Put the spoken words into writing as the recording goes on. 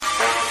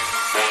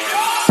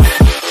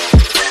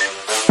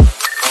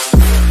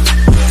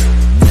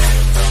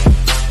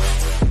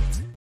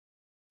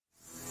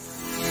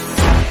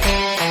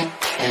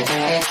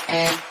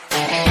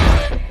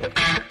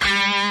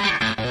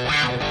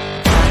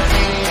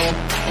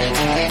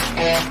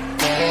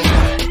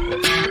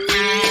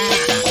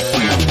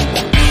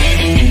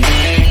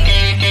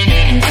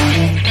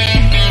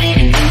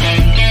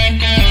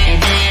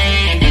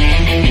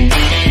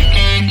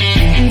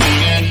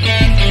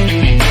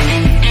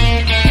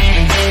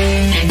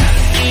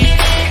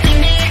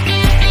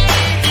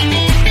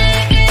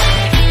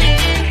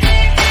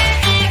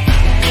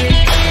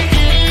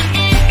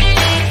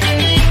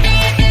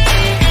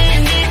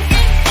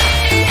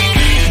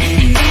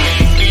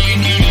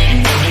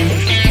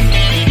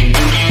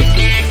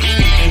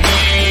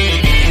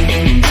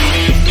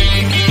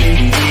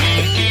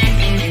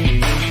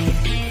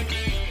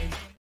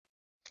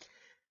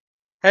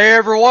Hey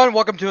everyone,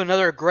 welcome to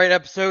another great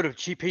episode of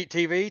Cheap Heat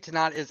TV.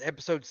 Tonight is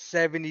episode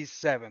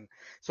 77.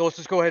 So let's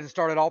just go ahead and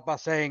start it off by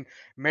saying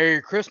Merry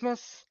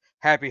Christmas,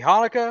 Happy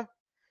Hanukkah,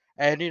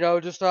 and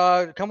just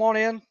come on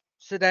in,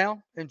 sit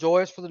down,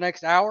 enjoy us for the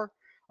next hour.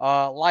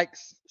 Like,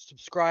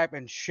 subscribe,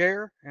 and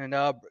share, and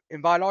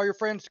invite all your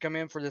friends to come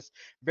in for this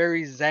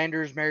very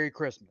Xander's Merry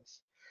Christmas.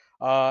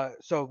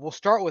 So we'll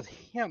start with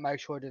him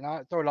actually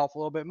tonight, throw it off a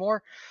little bit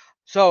more.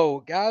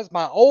 So, guys,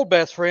 my old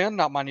best friend,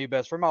 not my new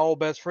best friend, my old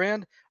best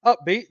friend,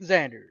 Upbeat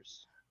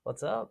Xanders.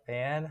 What's up,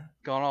 man?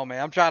 What's going on,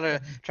 man? I'm trying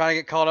to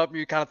get caught up.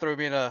 You kind of threw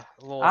me in a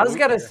little. I was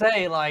gonna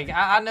say,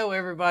 I know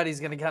everybody's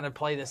gonna kind of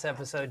play this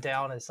episode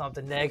down as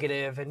something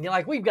negative, and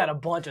we've got a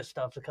bunch of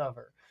stuff to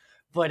cover.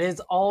 But it's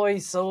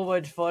always so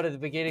much fun at the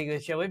beginning of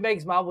the show. It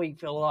makes my week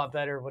feel a lot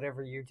better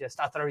whenever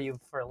I throw you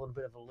for a little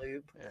bit of a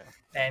loop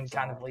and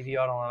kind of leave you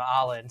out on an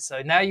island.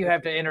 So now you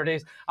have to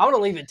introduce. I'm going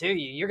to leave it to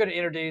you. You're going to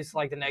introduce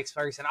the next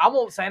person. I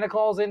want Santa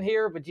Claus in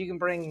here, but you can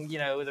bring,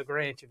 the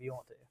Grinch if you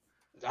want to.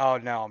 Oh,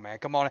 no, man.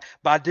 Come on.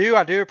 But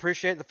I do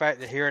appreciate the fact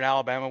that here in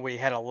Alabama we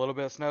had a little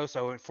bit of snow.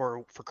 So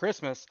for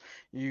Christmas,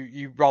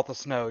 you brought the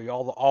snow,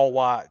 all the all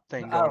white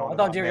thing going on. I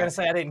thought you were going to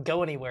say I didn't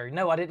go anywhere.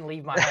 No, I didn't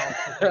leave my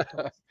house.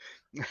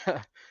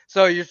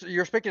 So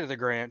you're speaking to the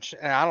Grinch,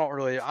 and I don't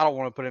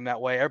want to put him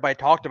that way. Everybody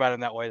talked about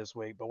him that way this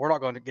week, but we're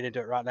not going to get into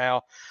it right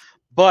now.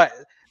 But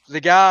the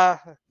guy,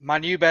 my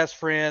new best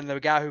friend, the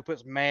guy who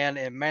puts man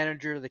in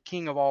manager, the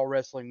king of all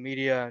wrestling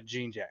media,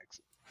 Gene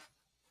Jackson.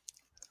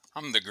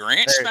 I'm the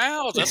Grinch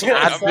now? That's what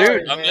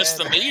I missed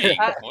the meeting.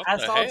 I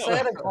saw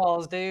Santa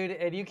Claus, dude,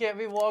 and you can't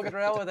be walking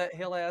around with that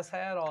hill-ass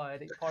hat on.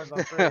 Pardon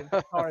my friend.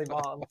 Sorry,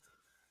 Mom.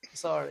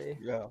 Sorry.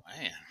 Yeah.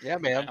 Man. Yeah,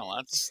 man. Well,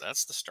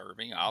 that's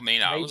disturbing. I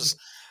mean, I was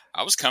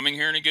coming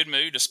here in a good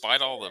mood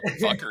despite all the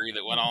fuckery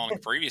that went on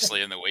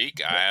previously in the week.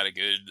 I had a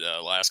good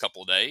last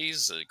couple of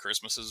days.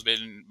 Christmas has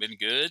been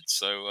good.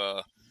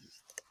 So,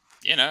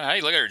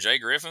 hey, look at her, Jay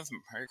Griffith.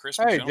 Merry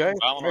Christmas. Hey, Jay.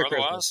 Merry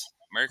Christmas.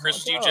 Merry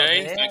Christmas to you,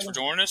 Jay. Man. Thanks for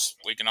joining us.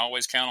 We can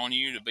always count on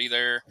you to be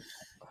there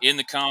in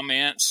the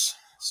comments,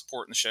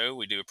 supporting the show.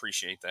 We do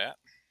appreciate that.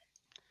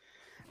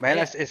 Man,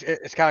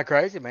 it's kind of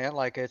crazy, man.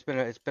 It's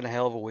been a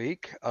hell of a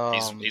week.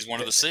 He's one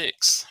of the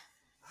six.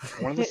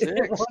 One of the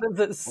six. One of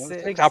the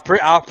six.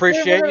 I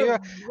appreciate you.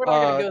 We're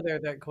not going to go there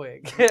that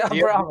quick. I'm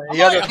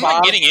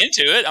not getting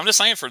into it. I'm just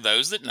saying for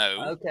those that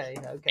know. Okay.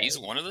 He's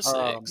one of the six.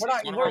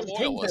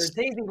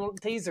 We're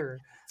teaser.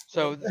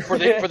 So for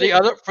the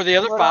other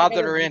five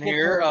that are in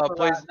here,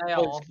 please leave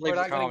we're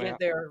not going to get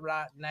there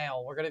right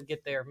now. We're going to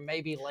get there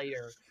maybe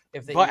later.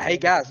 Hey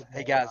guys,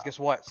 guess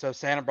what? So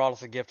Santa brought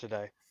us a gift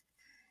today.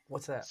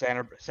 What's that?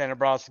 Santa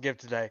brought us a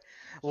gift today.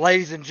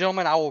 Ladies and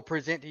gentlemen, I will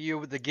present to you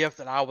with the gift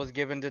that I was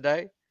given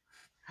today.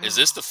 Is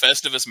this the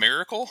Festivus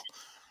Miracle?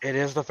 It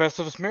is the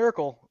Festivus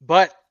Miracle.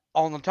 But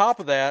on the top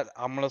of that,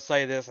 I'm going to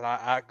say this,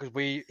 and because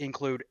we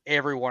include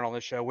everyone on the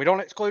show. We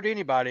don't exclude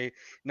anybody.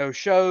 No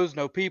shows,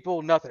 no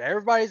people, nothing.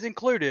 Everybody's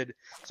included.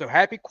 So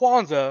happy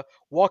Kwanzaa.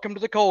 Welcome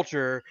to the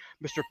culture,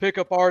 Mr.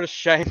 Pickup Artist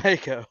Shane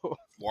Mako.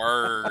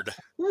 Word.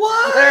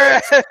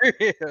 What? There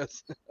he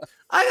is.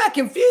 I got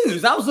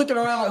confused. I was looking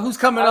around like, who's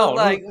coming on?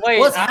 Wait,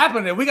 what's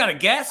happening? We got to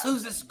guess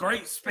who's this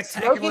great,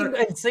 spectacular. Smoking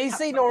and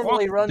CC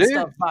normally runs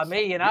stuff by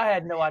me, and I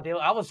had no idea.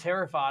 I was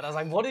terrified. I was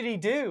like, what did he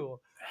do?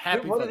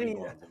 What did he?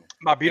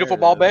 My beautiful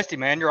ball bestie,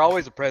 man. You're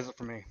always a present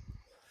for me.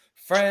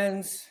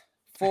 Friends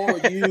for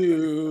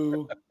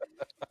you.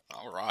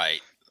 All right.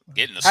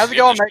 Getting the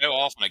show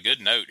off on a good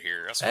note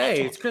here.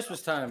 Hey, it's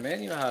Christmas time,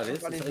 man. You know how it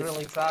is. Everybody's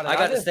really excited. I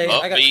got to stay.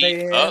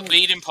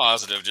 Upbeat and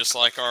positive, just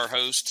like our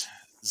host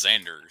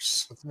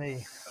Xanders. It's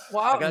me.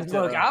 Well,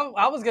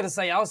 I was gonna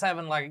say I was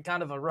having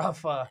kind of a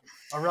rough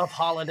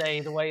holiday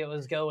the way it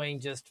was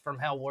going, just from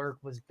how work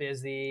was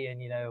busy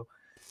and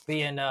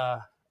being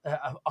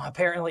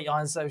apparently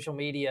on social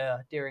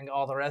media during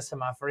all the rest of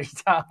my free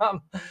time.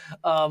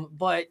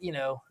 But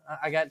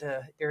I got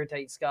to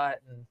irritate Scott.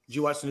 And did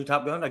you watch the new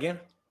Top Gun again?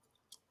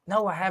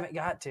 No, I haven't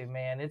got to,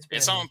 man.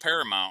 It's on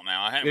Paramount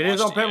now. It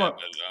is on Paramount.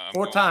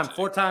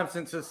 Four times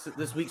since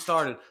this week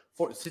started.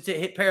 Since it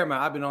hit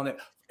Paramount, I've been on it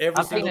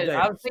every single day.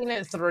 I've seen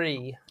it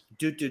 3.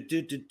 Dude,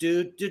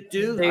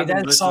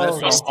 that's I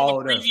saw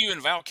the preview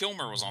and Val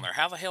Kilmer was on there.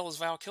 How the hell is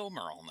Val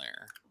Kilmer on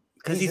there?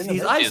 Because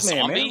he's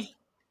Iceman, man.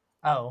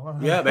 Oh.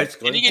 Yeah,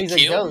 basically. Did he get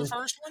killed in the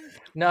first one?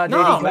 No, he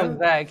comes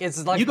back.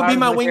 It's like you can be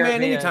my wingman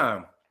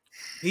anytime.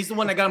 He's the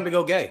one that got him to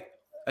go gay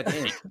at the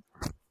end.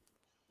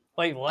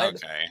 Wait, what?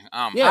 Okay.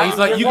 He's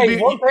like, you can be.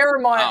 What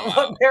Paramount?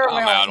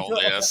 I'm out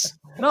on this.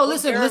 No,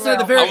 listen at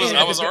the very end.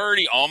 I was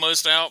already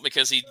almost out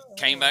because he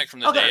came back from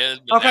the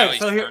dead. But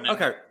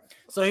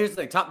So here's the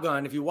thing, Top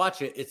Gun, if you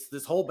watch it, it's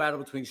this whole battle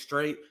between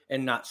straight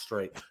and not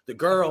straight. The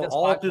girl,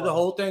 all through the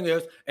whole thing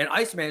is, and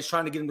Iceman's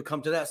trying to get him to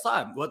come to that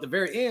side. Well, at the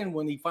very end,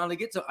 when he finally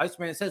gets to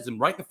Iceman says him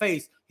right in the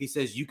face, he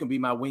says, you can be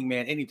my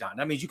wingman anytime.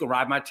 That means you can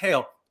ride my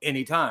tail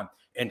anytime.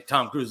 And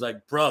Tom Cruise is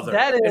like, brother.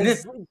 That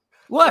is...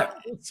 What?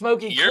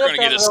 Smokey, you're going to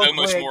get us so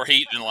much more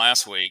heat than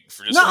last week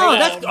for just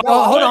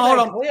hold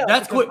on.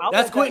 That's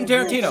Quentin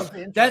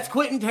Tarantino. That's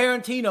Quentin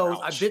Tarantino's.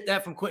 I bit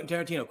that from Quentin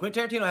Tarantino.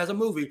 Quentin Tarantino has a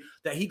movie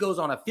that he goes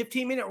on a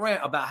 15-minute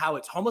rant about how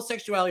it's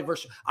homosexuality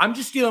versus. I'm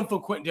just stealing from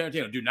Quentin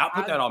Tarantino. Do not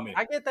put that on me.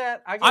 I get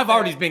that. I've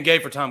already been gay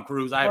for Tom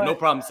Cruise. I have no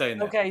problem saying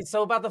that. Okay,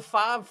 so about the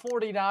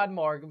 5:49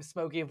 mark,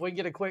 Smokey, if we can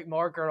get a quick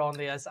marker on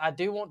this, I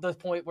do want the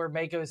point where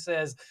Mako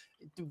says,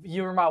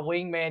 you were my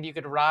wingman, you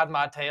could ride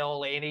my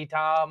tail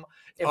anytime.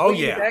 If we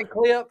get that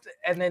clipped,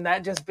 and then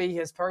that just be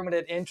his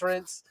permanent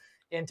entrance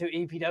into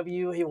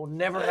EPW, he will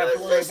never have to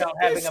worry about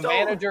having a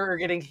manager or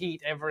getting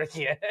heat ever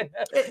again.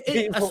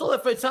 I stole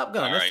it for Top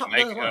Gun. All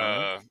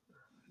right,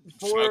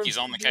 Smokey's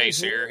on the case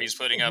here. He's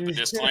putting up a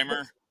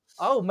disclaimer.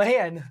 Oh,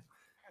 man.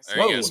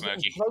 There you go,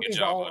 Smokey. Good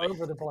job, all buddy.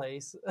 over the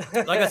place.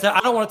 Like I said,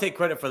 I don't want to take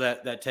credit for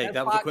that take.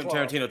 That was a Quentin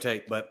Tarantino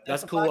take, but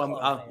that's cool.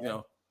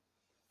 I'm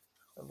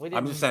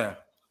just saying.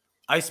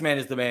 Iceman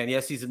is the man.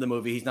 Yes, he's in the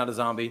movie. He's not a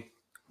zombie.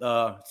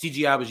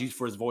 CGI was used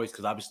for his voice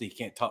because obviously he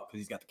can't talk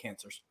because he's got the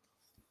cancers.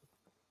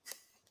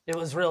 It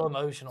was real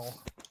emotional.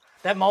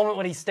 That moment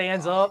when he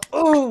stands up.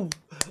 Ooh.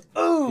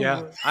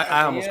 Yeah,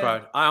 I almost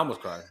cried.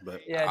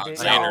 But yeah, dude,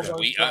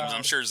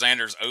 I'm sure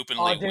Xander's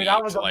openly weak. I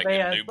was like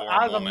a newborn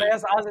I was woman. a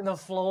mess. I was in the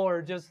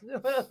floor. Just.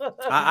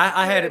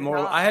 I had it more.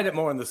 I had it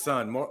more in the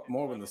sun.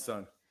 More in the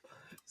sun.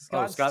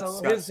 His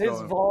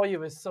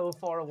volume is so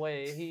far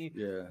away.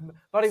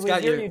 Buddy, we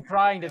hear you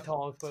trying to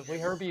talk, but we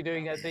heard you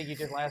doing that thing you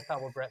did last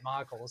time with Bret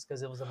Michaels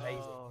because it was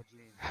amazing.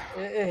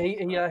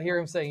 I hear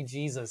him saying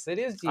Jesus. It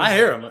is Jesus. I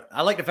hear him.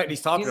 I like the fact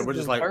he's talking. Jesus We're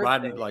just like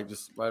riding, like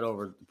just right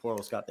over poor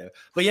old Scott there.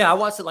 But yeah, I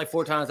watched it like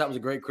 4 times. That was a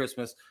great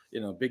Christmas.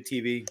 Big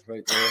TV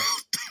right there.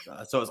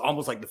 So it's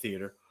almost like the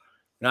theater.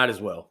 Not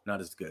as well.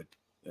 Not as good.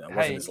 It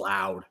wasn't as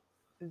loud.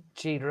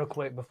 Gee, real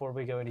quick before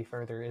we go any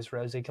further, is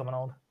Rosie coming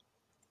on?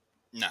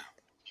 No.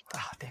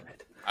 Oh, damn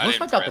it. I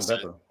didn't press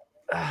it.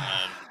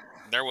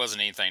 There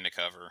wasn't anything to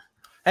cover.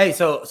 Hey,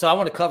 so I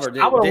want to cover.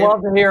 I would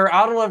love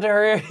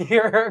to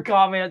hear her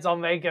comments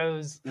on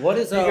Mako's. What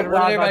did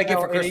everybody get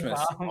for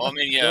Christmas? Well, I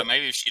mean,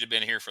 maybe if she'd have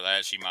been here for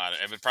that, she might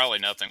have. It's probably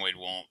nothing we'd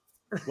want.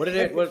 What did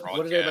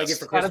everybody get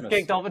for Christmas? Got us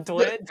kicked off a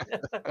Twitch.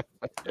 What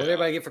did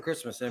everybody get for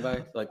Christmas?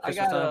 Anybody like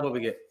Christmas time? What we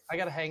get? I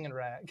got a hanging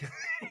rack.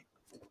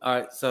 All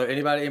right. So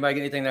anybody get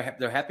anything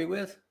they're happy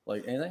with?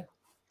 Like anything?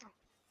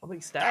 I'm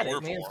ecstatic.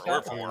 We're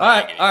poor. All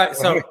right.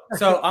 So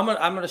I'm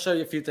gonna show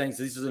you a few things.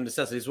 These are the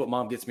necessities. This is what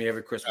Mom gets me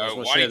every Christmas.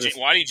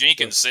 Whitey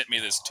Jenkins sent me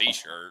this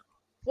T-shirt.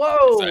 Whoa!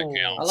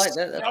 I like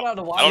that. I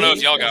don't know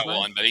if y'all got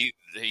one, but he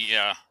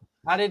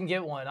I didn't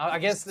get one. I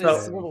guess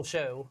this little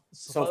show.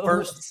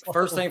 So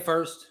first thing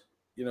first.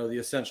 The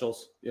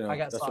essentials. I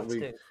got socks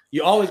too.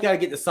 You always got to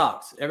get the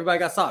socks. Everybody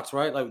got socks,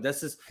 right? Like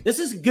this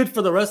is good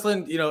for the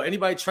wrestling.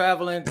 Anybody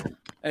traveling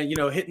and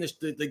hitting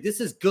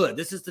this is good.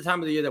 This is the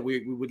time of the year that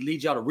we would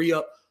lead y'all to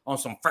re-up on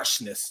some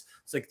freshness.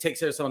 So it takes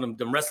care of some of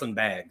them wrestling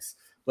bags.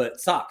 But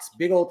socks,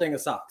 big old thing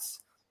of socks.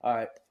 All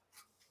right.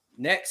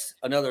 Next,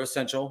 another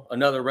essential,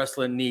 another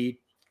wrestling need.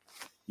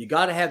 You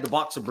got to have the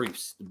boxer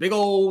briefs. The big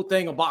old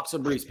thing of boxer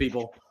briefs,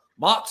 people.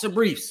 Boxer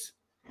briefs.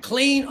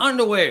 Clean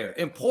underwear.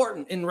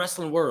 Important in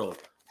wrestling world.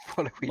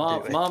 What are we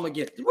doing? Mom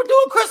again. We're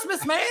doing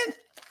Christmas, man.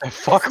 The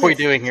fuck are we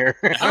doing here?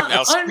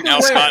 Now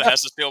Scott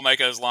has to still make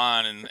his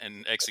line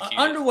and execute.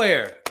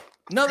 Underwear.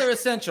 Another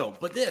essential,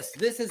 but this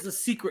is the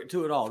secret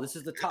to it all. This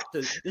is the top.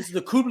 This is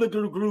the Kubla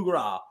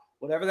Glugra,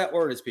 whatever that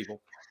word is,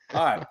 people.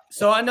 All right.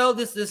 So I know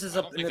this is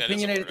an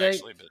opinionated thing.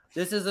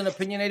 This is an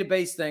opinionated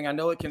based thing. I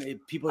know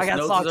people's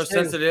noses are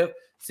sensitive.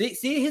 See,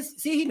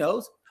 he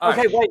knows. All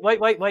okay,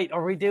 right. Wait.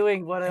 Are we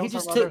doing what else?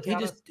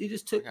 He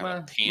just took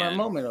my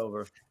moment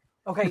over.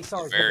 Okay,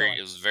 sorry.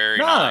 It was very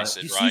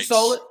nice. You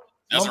stole it.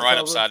 Doesn't write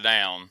upside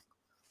down.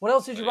 What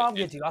else did your mom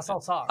get you? I saw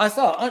socks. I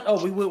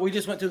saw. We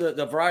just went through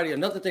the variety.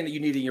 Another thing that you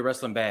need in your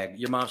wrestling bag.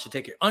 Your mom should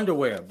take your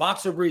underwear,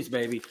 boxer briefs,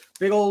 baby,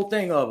 big old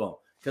thing of them,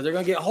 because they're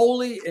gonna get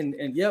holy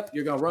and yep,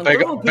 you're gonna run.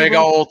 Big old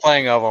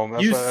thing of them.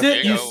 You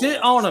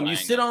sit on them. You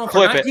sit on them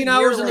for 19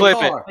 hours in the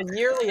car.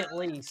 Yearly at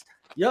least.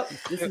 Yep,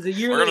 this is a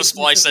yearly. We're gonna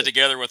splice that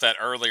together with that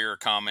earlier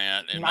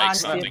comment and make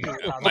some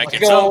clip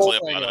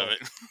out of it.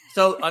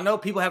 So I know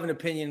people have an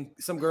opinion.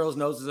 Some girls'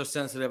 noses are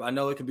sensitive. I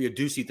know it could be a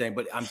douchey thing,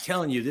 but I'm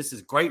telling you, this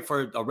is great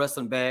for a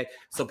wrestling bag.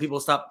 So people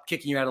stop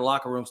kicking you out of the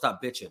locker room,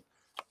 stop bitching.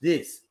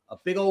 A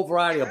big old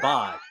variety of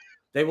bod.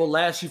 They will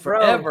last you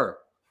forever.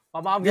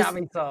 My mom got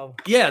me some.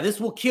 Yeah, this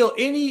will kill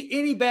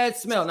any bad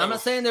smell. Now I'm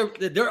not saying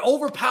they're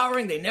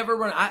overpowering. They never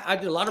run. I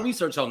did a lot of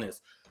research on this.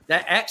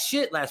 That Axe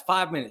shit lasts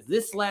 5 minutes.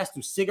 This lasts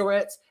through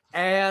cigarettes,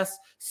 ass,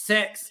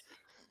 sex,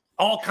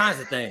 all kinds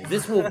of things.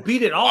 This will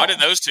beat it all. Why did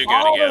those two go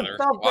All the together?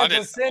 stuff Why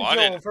that's did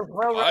essential for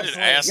pro why did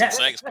wrestling. ass and Yes.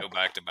 sex go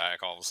back to back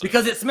all of a sudden?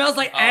 Because it smells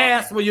like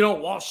ass when you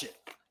don't wash it.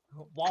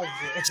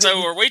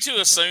 So are we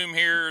to assume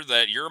here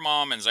that your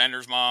mom and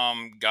Xander's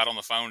mom got on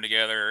the phone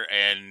together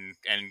and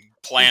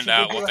planned Did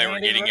she out give you what a they were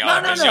hanging getting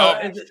right?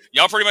 y'all? No. 'Cause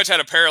y'all pretty much had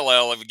a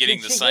parallel of getting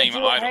Did the she same get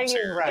you a items hanging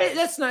here. right?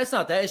 It's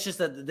not that. It's just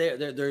that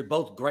they're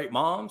both great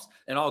moms,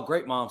 and all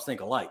great moms think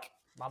alike.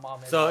 My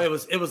mom. So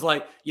it was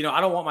like, you know, I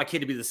don't want my kid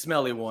to be the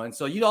smelly one.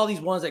 So all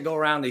these ones that go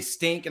around, they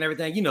stink and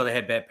everything. You know, they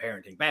had bad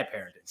parenting. Bad.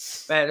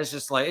 It's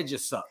just like, it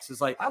just sucks.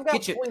 It's like, I've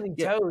got pointy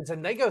toes,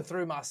 and they go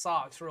through my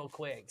socks real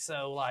quick.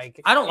 So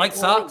like, I don't like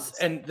socks,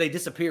 and they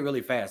disappear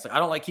really fast. Like, I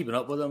don't like keeping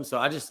up with them. So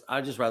I just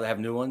rather have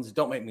new ones.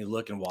 Don't make me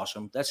look and wash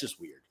them. That's just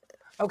weird.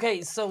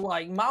 Okay, so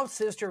like my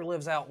sister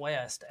lives out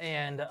west,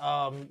 and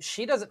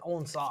she doesn't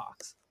own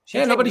socks.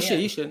 Yeah, nobody should.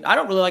 You shouldn't. I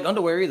don't really like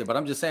underwear either, but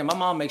I'm just saying my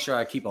mom makes sure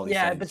I keep all these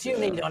things. But you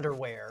need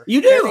underwear.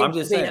 You do. There I'm needs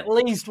just to be saying. at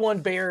least one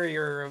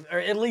barrier, or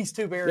at least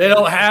two barriers. They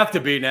don't have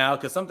to be now,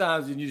 because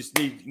sometimes you just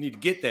need to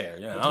get there.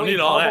 Yeah, I don't need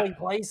all that.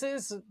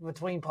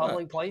 Between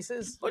public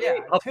places. What do you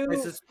mean,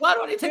 places? Why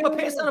do I need to take my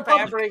pants down in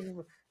public?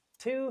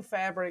 Two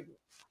fabric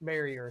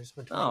barriers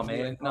between. Oh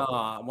man,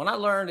 no. When I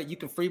learned that you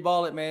can free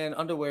ball it, man,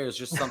 underwear is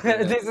just something.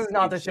 This is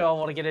not the show I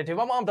want to get into.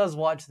 My mom does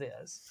watch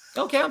this.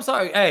 Okay, I'm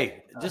sorry.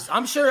 Hey,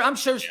 I'm sure.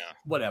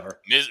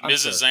 Whatever.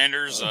 Mrs.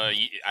 Sanders,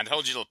 I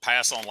told you to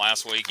pass on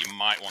last week. You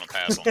might want to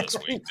pass on this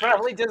week.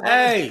 Probably just.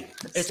 Hey,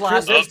 it's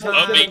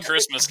Upbeat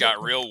Christmas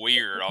got real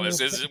weird. We're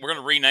going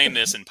to rename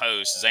this in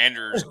post.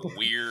 Xander's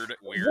weird.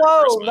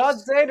 Whoa, Christmas. not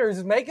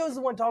Xander's. Mako's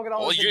the one talking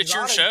all. Well, this it's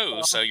your exotic show,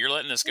 stuff. so you're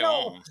letting this go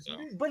on. So.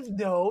 But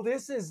no,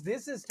 this is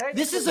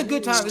a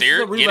good time.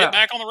 Steer, get it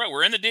back on the road.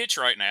 We're in the ditch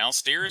right now.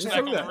 Steer is back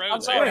on the road.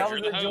 I'm sorry, I Xander,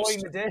 was you're the host.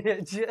 enjoying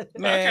the ditch.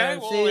 Man, Okay,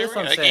 well, see, that's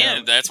what I'm saying.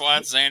 again, that's why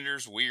it's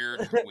Xander's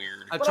weird.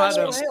 I But try I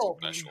to want help,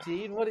 special.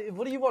 Gene. What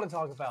do you want to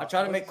talk about? I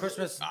try to make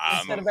Christmas.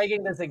 Instead of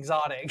making this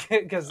exotic,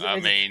 because I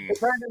mean, it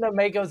turned into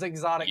Mako's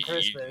exotic you-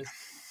 Christmas.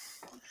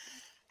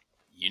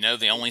 You know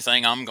the only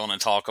thing I'm going to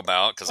talk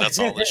about, because that's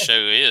all this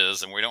show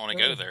is, and we don't want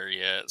to go there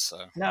yet.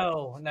 So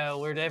No,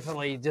 we're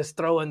definitely just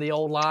throwing the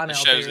old line out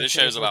there. this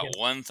show's about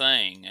one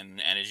thing, and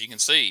as you can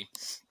see,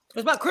 It's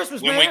about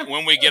Christmas, when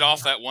man. we get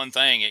off that one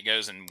thing, it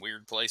goes in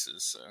weird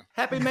places. So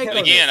Happy Mako. but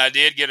again, I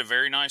did get a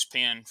very nice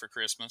pin for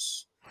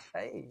Christmas.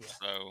 Hey,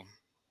 So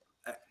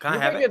Can I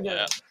have it?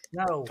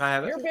 No, Can I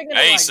have it? you're big into,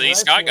 hey, like, see,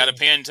 Scott got a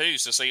wrestling. pin too.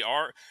 So see,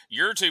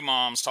 your two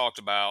moms talked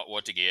about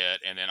what to get,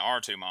 and then our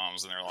two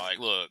moms, and they're like,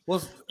 "Look,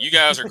 Well, you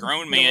guys are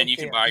grown men. You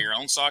can pin. buy your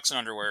own socks and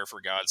underwear for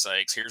God's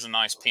sakes. Here's a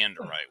nice pin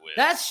to write with."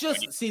 that's just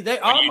when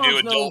our you do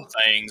moms know. adult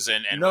things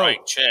and No.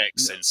 write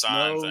checks and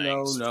sign No,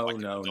 things. no, like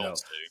no,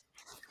 adults do.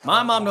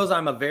 My mom knows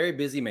I'm a very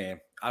busy man.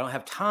 I don't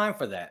have time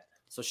for that.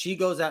 So she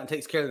goes out and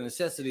takes care of the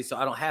necessities, so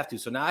I don't have to.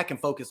 So now I can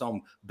focus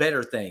on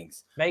better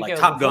things, Mako, like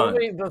Top Gun.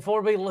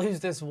 Before we lose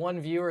this one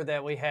viewer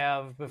that we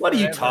have. What are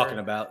you forever- talking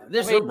about?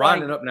 They're I mean,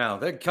 rounding like- up now.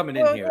 They're coming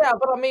Well, in here. yeah,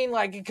 but I mean,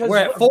 like, because We're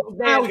at 4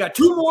 now. We got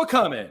 2 more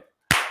coming.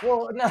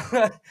 Well,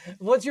 no.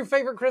 What's your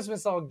favorite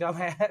Christmas song,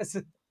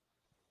 dumbass?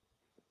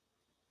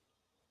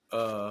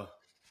 Uh,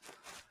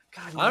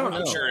 God, I don't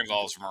I'm know. sure it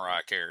involves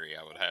Mariah Carey.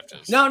 I would have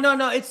to.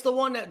 no. It's the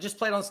one that just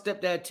played on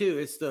Stepdad 2.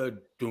 It's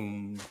the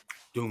doom,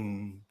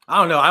 doom.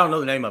 I don't know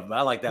the name of it, but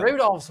I like that one.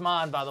 Rudolph's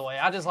mine, by the way.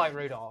 I just like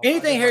Rudolph.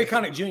 Anything I Harry just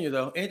like Connick Jr.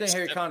 though. Anything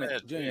Harry Connick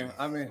Stepdad Jr. too.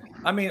 I mean,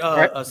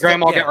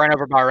 Grandma yeah. got ran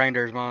over by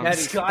reindeers, mom.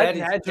 Daddy's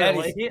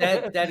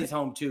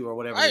home too, or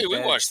whatever. Hey, his we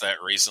dad- watched that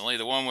recently.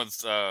 The one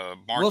with Marky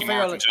Will Mark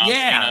Ferrell. and John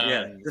Yeah.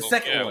 Cena and The Will-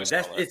 second yeah, one. we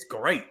saw that. It's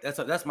great.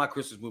 That's my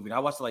Christmas movie. I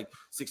watched it like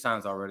 6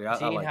 times already. I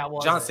Gene, like how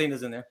was John it?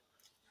 Cena's in there.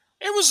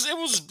 It was it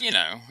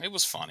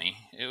was funny.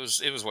 It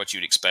was what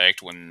you'd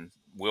expect when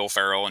Will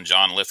Ferrell and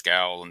John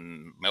Lithgow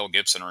and Mel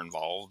Gibson are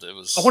involved. It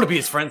was I want to be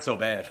his friend so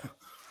bad.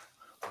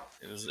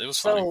 it was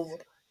funny. So,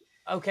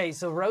 okay,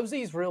 so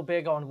Rosie's real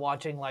big on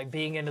watching, like,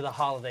 being into the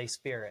holiday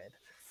spirit.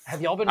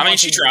 Have y'all been? I mean,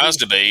 she watching tries movies?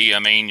 to be. I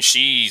mean,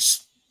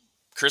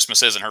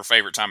 Christmas isn't her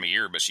favorite time of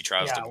year, but she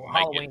tries to well, make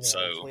Halloween it is.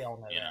 so. We all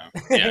know You know,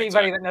 that. yeah,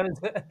 anybody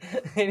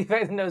exactly.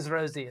 that knows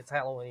Rosie, it's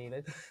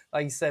Halloween,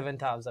 like 7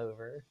 times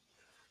over.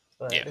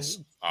 But Yes,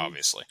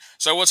 obviously.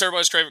 So, what's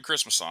everybody's favorite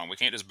Christmas song? We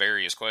can't just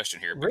bury his question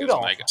here because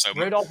Rudolph, make it so.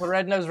 Rudolph the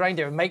Red-Nosed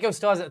Reindeer. Mako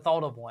still hasn't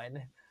thought of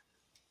one.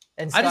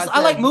 And I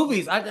like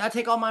movies. I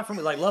take all mine from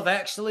it, like Love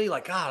Actually.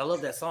 Like, God, I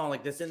love that song.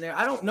 Like this in there.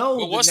 I don't know.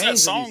 Well, the what's that names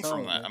of song these from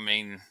songs, that? man. I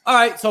mean, All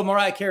right, so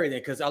Mariah Carey then,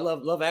 because I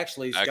love Love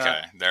Actually.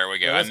 okay, there we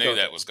go. Yeah, I let's knew go.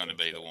 that was going to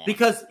be the one.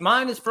 Because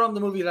mine is from the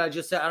movie that I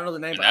just said. I don't know the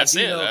name, And but that's I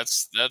do it. know.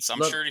 That's. I'm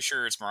Look- pretty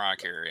sure it's Mariah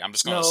Carey. I'm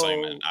just going to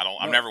assume it. I've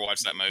no. never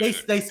watched that movie.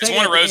 They It's say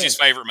one of at the Rosie's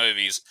end. favorite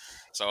movies,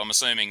 so I'm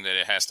assuming that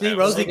it has to. See, have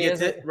Rosie something.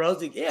 gets Is it.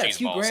 Rosie, yeah, Cheese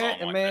Hugh ball Grant, song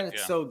and like man, that,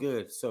 it's yeah. so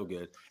good, so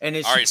good. And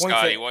then All she right, points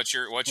Scotty, at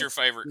what's your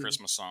favorite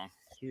Christmas song?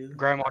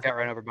 Grandma got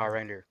ran over by a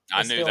reindeer.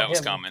 I It's knew still that was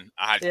him. coming.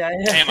 Yeah.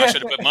 Damn, I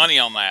should have put money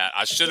on that.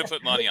 I should have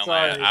put money on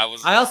that. Sorry. I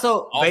was I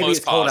also, baby, almost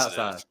it's cold positive.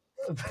 outside.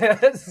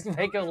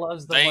 Mako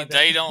loves the one.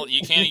 They don't.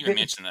 You can't even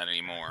mention that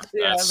anymore.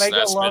 Yeah, That's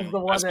loves been, the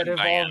one that been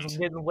involves banned.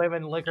 getting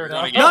women liquored You're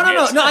up. gonna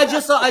get- No. I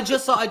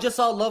just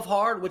saw Love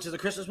Hard, which is a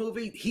Christmas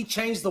movie. He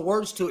changed the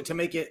words to it to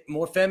make it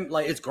more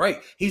like it's great.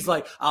 He's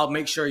like, I'll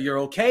make sure you're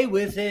okay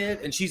with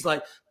it, and she's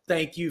like,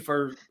 thank you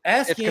for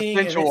asking. It's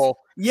consensual.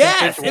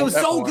 Yes, Consensual it was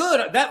at that so point.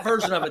 good. That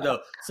version of it, though.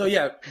 So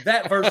yeah,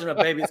 that version of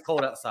Baby It's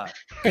Cold Outside,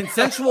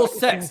 consensual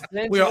sex.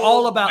 We are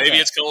all about. Maybe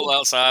that. it's cold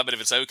outside, but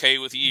if it's okay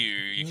with you,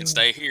 you can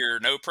stay here.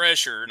 No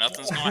pressure.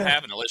 Nothing's going to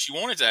happen unless you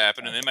want it to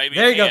happen, and then maybe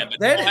There you go. can, but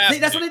There you it don't is. have See,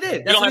 that's to. what he did.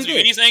 You That's don't what have he to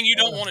do did. anything you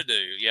don't want to do.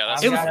 Yeah,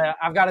 that's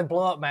I've got a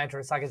blow up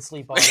mattress I can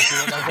sleep on. If you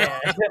want my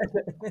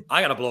bed.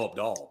 I got a blow up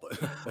doll, but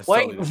that's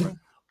Wait. totally different.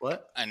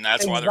 What? and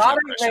that's why there's no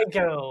Exotic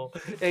pressure. Mako.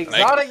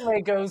 Exotic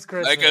Mako's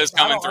Christmas. Mako's I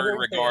coming don't through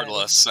understand.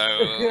 regardless,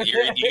 so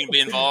you can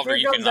be involved or Here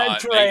you comes that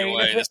cannot. Either train.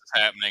 way, this is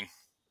happening.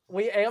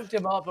 We amped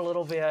him up a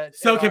little bit.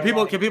 So in can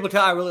our, people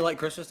tell I really like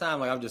Christmas time?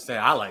 Like I'm just saying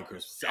I like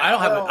Christmas. I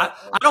don't have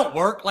I don't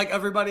work like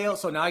everybody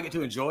else, so now I get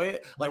to enjoy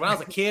it. Like when I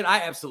was a kid, I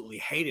absolutely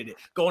hated it.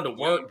 Going to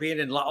work, being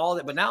in all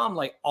that, but now I'm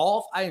like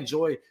off. I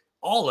enjoy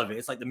all of it.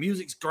 It's like the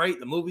music's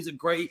great, the movies are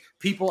great.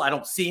 People, I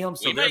don't see them,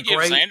 so We they're may give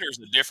great. Sanders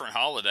a different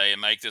holiday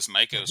and make this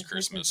Mako's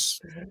Christmas.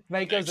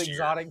 Mako's next year.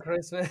 exotic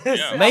Christmas.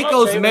 Yeah.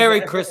 Mako's I'm okay Merry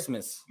with it.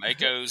 Christmas.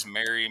 Mako's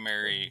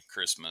Merry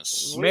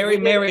Christmas. Merry,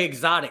 Merry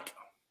Exotic.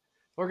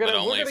 We're But gonna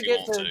only if you get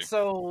want to to.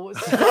 so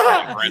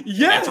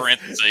Yes. In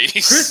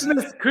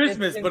parentheses.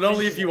 Christmas, but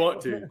only if you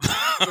want to.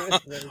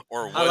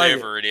 or I like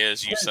whatever it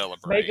is you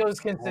celebrate. Mako's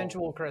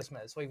consensual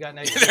Christmas. We've got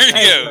next. There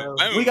you go.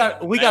 Boom.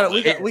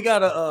 We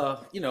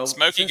got you know,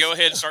 Smokey, since- go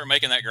ahead and start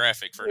making that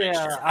graphic for next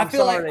Yeah, year. I I'm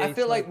feel sorry,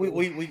 like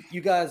Smokey. we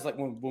you guys like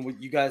when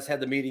you guys had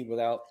the meeting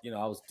without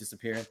I was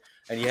disappearing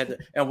and you had to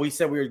and we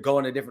said we were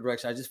going a different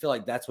direction. I just feel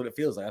like that's what it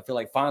feels like. I feel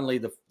like finally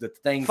the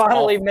thing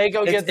Finally,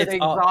 Mako It's- gets an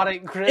it's off.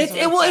 exotic Christmas.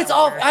 it's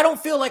off. calendar. I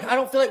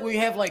don't feel like we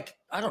have like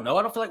I don't know.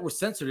 I don't feel like we're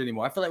censored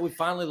anymore. I feel like we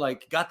finally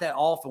like got that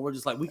off and we're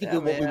just like we can Yeah,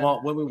 do what we man.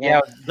 want when we want. Yeah,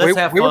 Let's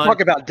have we were fun.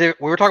 talking about we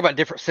were talking about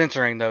different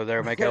censoring though.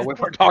 There, Mako. We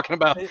were talking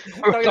about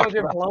Talking were about talking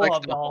your about blow sex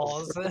up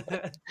dolls. dolls.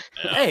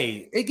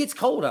 Hey, it gets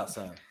cold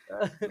outside.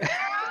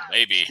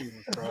 Maybe.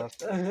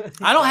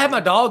 I don't have my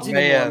dogs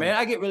anymore, Man. man.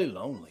 I get really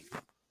lonely.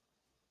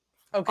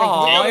 Okay.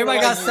 Oh, can we everybody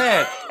got go-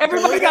 sad.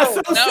 Everybody got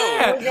so No,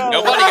 sad.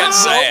 nobody got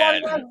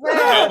sad. Nobody got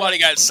sad. Nobody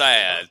got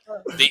sad.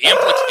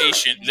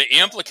 The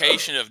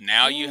implication of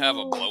now you have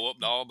a blow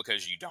up doll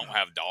because you don't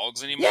have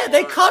dogs anymore. Yeah,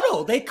 they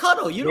cuddle. They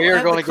cuddle. You don't We are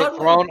have going to to get cuddle.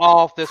 thrown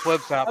off this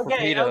website for Okay,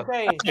 PETA.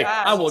 okay. Hey,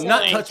 I will guys,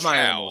 not so- touch my Cow.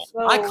 animals.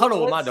 so I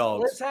cuddle with my let's-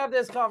 dogs. Let's have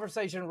this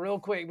conversation real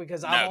quick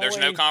because No, there's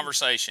no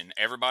conversation.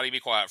 Everybody be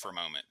quiet for a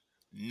moment.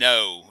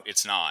 No,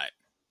 it's not.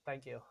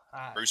 Thank you.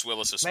 Bruce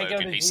Willis has Mako,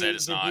 spoken. did He said you-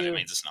 it's did not. It you-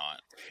 means it's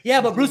not.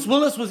 Yeah, but Bruce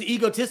Willis was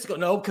egotistical.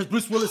 No, because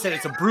Bruce Willis said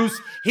it's a Bruce.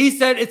 He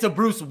said it's a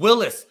Bruce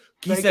Willis.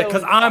 He said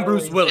because I'm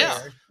Bruce Willis. Yeah,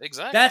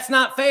 exactly. That's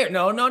not fair.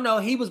 No.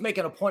 He was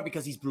making a point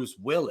because he's Bruce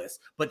Willis.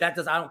 But that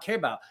does I don't care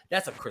about.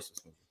 That's a Christmas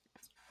movie.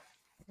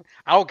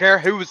 I don't care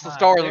who was the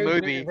star of the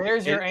there's- movie.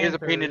 there's your His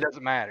answer. opinion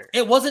doesn't matter.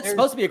 It wasn't There's-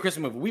 supposed to be a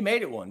Christmas movie. We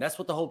made it one. That's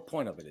what the whole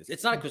point of it is.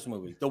 It's not a Christmas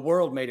movie. The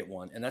world made it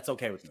one, and that's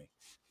okay with me.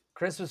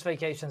 Christmas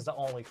Vacation is the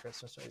only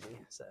Christmas movie.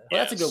 So. Well,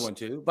 that's a good Yes. one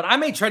too. But I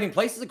made Trading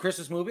Places a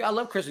Christmas movie. I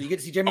love Christmas. You get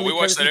to see Jamie Oh, Lee we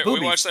watch Curtis. that. We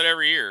watch that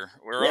every year.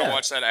 We're Yeah. gonna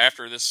watch that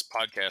after this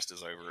podcast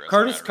is over. as a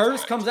Curtis matter of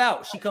Curtis fact. comes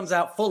out. She comes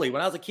out fully.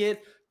 When I was a kid,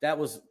 that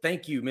was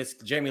thank you, Miss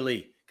Jamie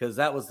Lee, because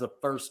that was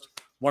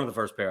one of the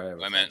first pair I ever.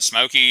 Wait a minute.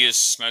 saw.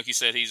 Smokey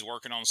said he's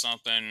working on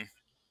something.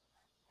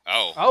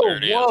 Oh, Oh, there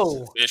it is.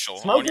 whoa. Official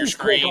on your Smokey's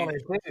quick screen. on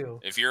it too.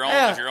 If you're on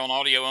Yeah. if you're on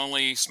audio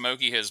only,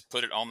 Smokey has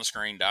put it on the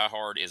screen. Die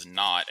Hard is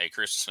not a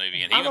Christmas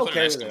movie, and he I'm even put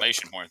okay an with it.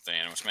 exclamation point at the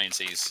end, which means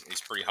he's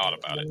pretty hot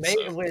about it. When,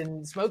 So.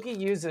 when Smokey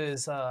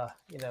uses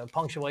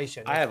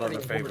punctuation, I have it's other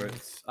pretty important.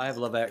 favorites. I have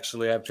Love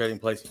Actually. I have Trading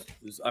Places.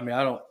 I mean,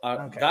 I don't.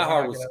 Okay, Die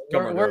Hard we're was.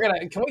 not gonna- we're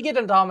gonna. Can we get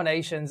into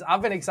nominations?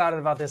 I've been excited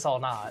about this all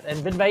night,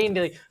 and been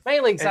mainly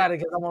excited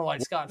because I want to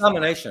watch Scott.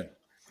 nomination.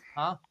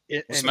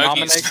 In Smokey,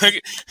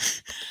 nomination-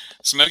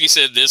 Smokey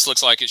said this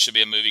looks like it should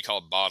be a movie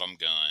called Bottom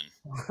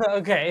Gun.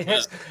 Okay,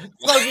 Yes.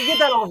 Smokey, get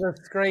that off the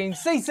screen.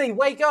 CC,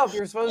 wake up!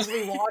 You're supposed to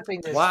be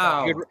watching this.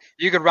 Wow.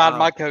 you could ride Wow.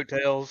 my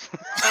coattails.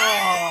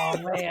 Oh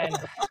man,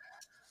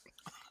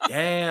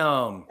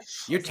 Damn.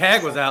 Your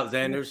tag was out,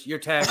 Xanders. Your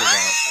tag was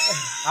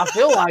I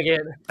feel like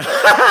it.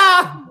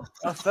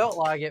 I felt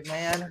like it,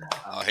 man.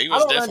 He I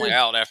was don't definitely under-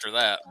 out after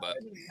that, but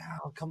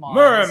Oh, come on.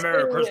 Merry, See,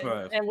 Merry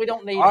Christmas. And we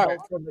don't need All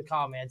help from the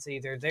comments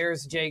either.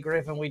 There's Jay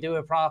Griffin. We do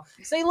a problem.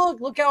 See,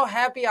 look how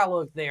happy I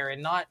look there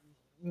and not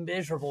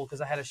miserable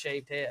because I had a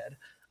shaved head.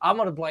 I'm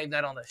going to blame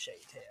that on the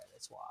shaved head.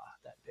 That's why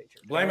that picture.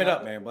 Blame it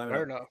up, man. Blame it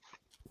Fair up. enough.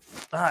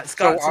 All right,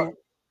 So, Scott.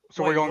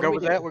 so wait, we're gonna what go do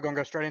with we that. do? We're gonna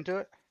go straight into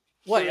it.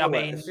 Wait, I What?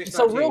 mean, It's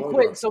so 6:19, real what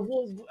quick, we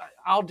so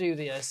I'll do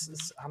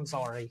this. I'm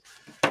sorry.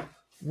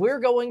 We're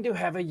going to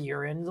have a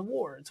year-end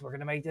awards. We're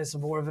going to make this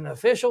more of an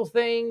official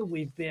thing.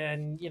 We've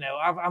been,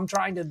 I'm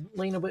trying to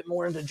lean a bit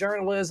more into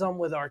journalism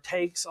with our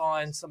takes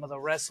on some of the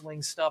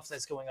wrestling stuff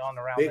that's going on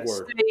around Big the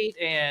word. state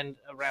and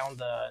around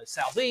the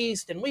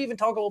Southeast. And we even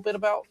talk a little bit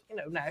about,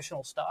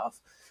 national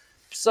stuff.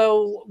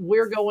 So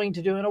we're going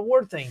to do an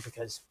award thing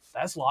because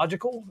that's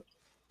logical.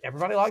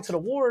 Everybody likes an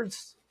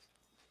awards.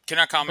 Can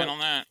I comment on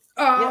that?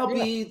 I'll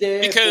be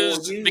there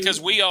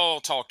because we all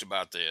talked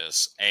about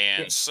this,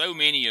 and so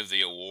many of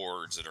the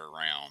awards that are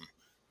around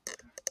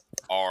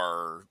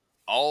are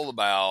all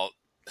about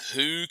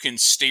who can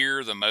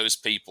steer the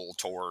most people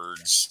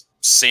towards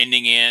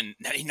sending in,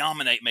 hey,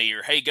 nominate me,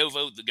 or hey, go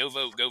vote, go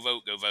vote, go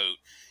vote, go vote.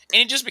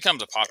 And it just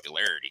becomes a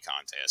popularity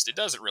contest. It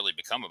doesn't really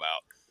become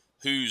about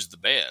who's the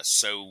best.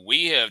 So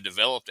we have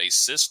developed a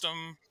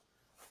system.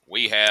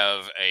 We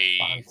have a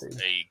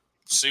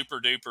super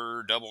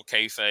duper double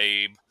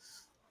kayfabe.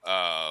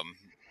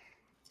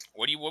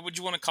 What would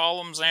you want to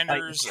call them,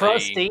 Xanders? Like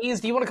trustees?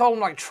 Do you want to call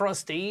them like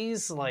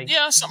trustees? Like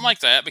something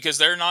like that, because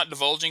they're not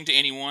divulging to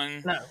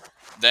anyone. No.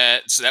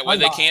 So that way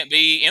they can't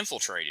be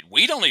infiltrated.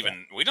 We don't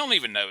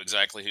even know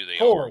exactly who they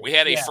are. We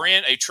had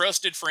a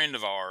trusted friend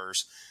of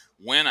ours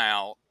went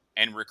out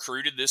and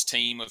recruited this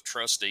team of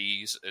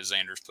trustees, as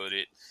Xanders put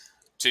it,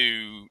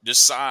 to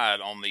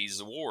decide on these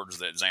awards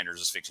that Xanders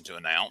is fixing to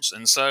announce.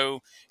 And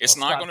so it's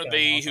not going to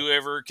be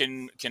whoever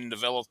can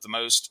develop the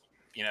most,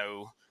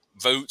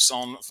 votes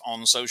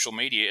on social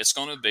media. It's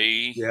going to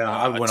be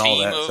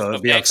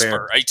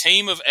a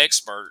team of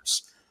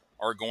experts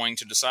are going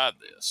to decide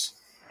this.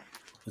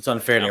 It's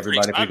unfair to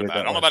everybody. I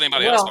don't know about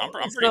anybody else,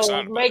 but I'm pretty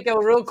excited. Mako,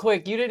 real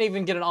quick, you didn't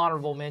even get an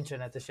honorable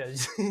mention at the show.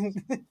 What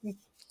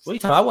are you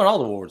talking about? I won all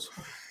the awards.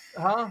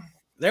 Huh?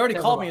 They already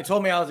called me and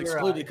told me I was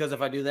excluded because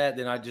if I do that,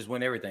 then I just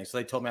win everything. So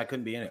they told me I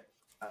couldn't be in it.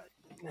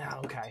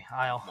 Okay,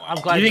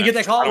 I'm glad you didn't get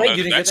that call.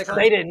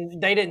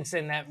 They didn't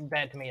send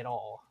that to me at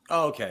all.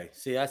 Oh, okay.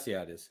 See, I see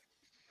how it is.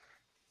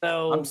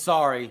 So I'm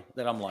sorry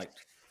that I'm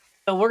liked.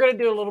 So we're going to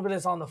do a little bit of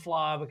this on the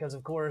fly because,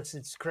 of course,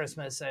 it's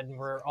Christmas and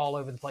we're all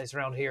over the place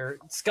around here.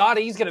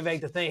 Scotty's going to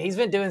make the thing. He's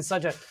been doing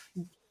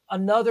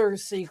another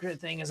secret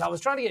thing is I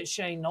was trying to get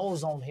Shane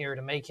Knowles on here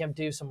to make him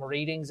do some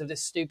readings of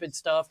this stupid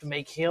stuff to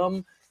make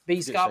him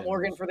be Scott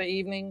Morgan for the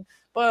evening.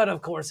 But,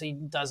 of course, he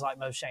does like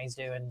most Shanes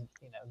do and,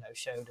 no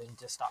showed and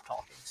just stop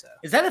talking. So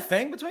is that a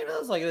thing between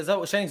us? Like, is that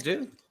what Shanes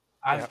do?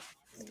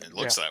 It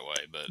looks that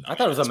way, but I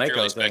thought it was a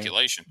Mako thing.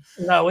 Speculation.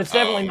 No, it's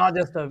definitely not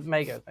just a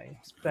Mako thing.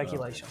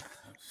 Speculation.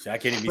 I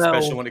can't even be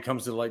special when it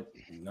comes to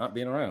not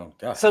being around.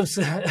 God. So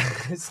Scott,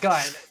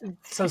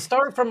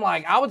 start from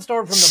I would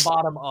start from the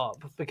bottom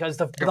up because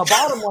the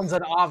bottom one's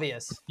an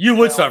obvious. You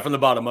would start from the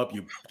bottom up.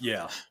 Hey,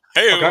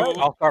 okay,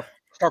 I'll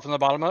start from the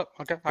bottom up.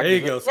 Okay, there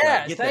you go,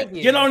 Scott. Yeah, thank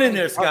you. Get on in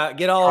there, Scott.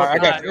 Get all. I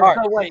got you. All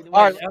right. So wait.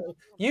 All right.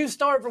 You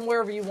start from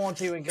wherever you want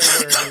to and go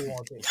wherever you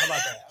want to. How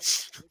about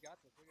that?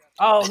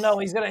 Oh no,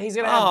 he's gonna have.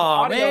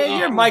 Oh man,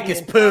 your mic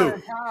is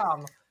poo.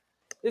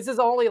 This is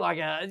only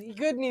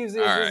good news is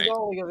this is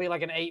only going to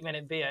be an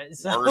 8-minute bit.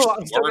 So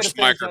worst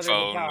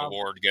microphone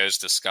award goes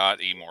to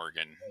Scott E.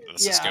 Morgan.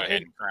 Let's just go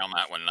ahead and crown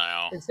that one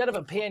now. Instead of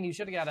a pin, you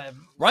should have got a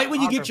right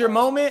when you get your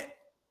moment.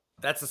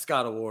 That's a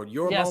Scott award.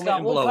 Your moment, Scott,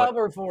 and we'll blow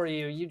cover it for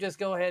you. You just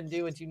go ahead and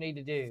do what you need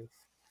to do.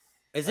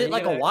 Is it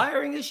a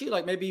wiring issue?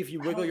 Like maybe if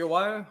you wiggle your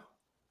wire?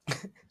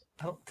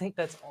 I don't think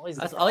that's always.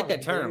 I like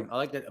that term. I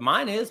like that.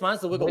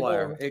 Mine's the wiggle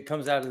wire. It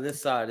comes out of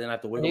this side, and I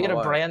have to wiggle. You're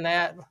gonna brand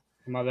that.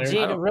 Am I there?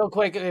 Gene, real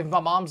quick, if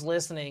my mom's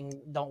listening,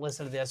 don't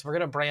listen to this. We're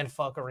gonna brand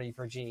fuckery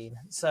for Gene.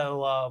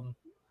 So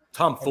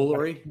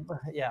tomfoolery.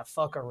 Yeah,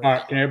 fuckery. All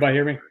right, can everybody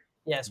hear me?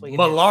 Yes, we can.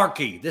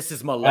 Malarkey. This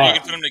is malarkey. You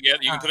can put them together.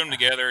 You can put them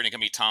together, and it can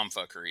be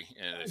tomfuckery.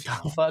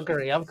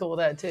 Tomfuckery. I'm cool with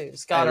that too.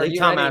 Scott, are you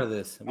Tom ready? out of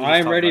this. I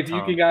am ready. If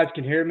you guys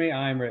can hear me,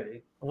 I am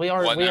ready. We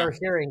are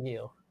hearing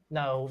you.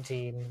 No,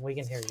 Gene, we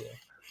can hear you.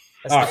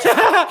 All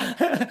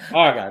right.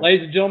 All right,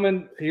 ladies and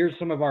gentlemen, here's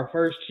some of our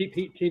first Cheap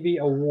Heat TV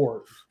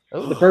awards.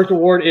 Ooh. The first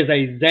award is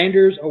a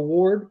Xanders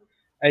Award,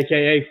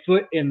 aka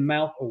Foot and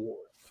Mouth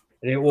Award.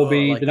 And it will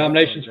be the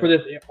nominations for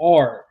this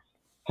are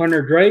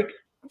Hunter Drake,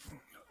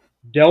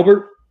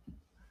 Delbert,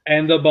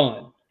 and the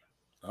Bun.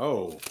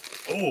 Oh,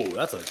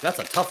 that's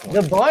a tough one.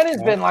 The Bun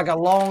has been a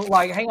long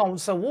hang on.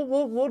 So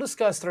we'll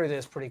discuss through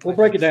this pretty quickly. We'll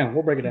break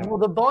it down. Well,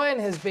 the Bun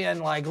has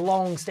been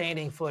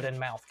long-standing foot and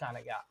mouth kind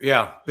of guy.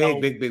 Yeah,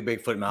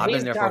 big foot and mouth. I've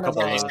been there for a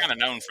couple of years. He's kind of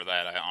known for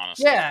that,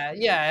 honestly.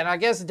 Yeah, and I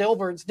guess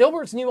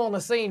Dilbert's new on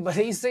the scene, but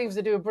he seems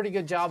to do a pretty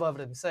good job of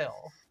it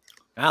himself.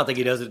 I don't think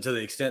he does it to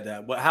the extent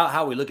that. But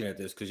how are we looking at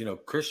this? Because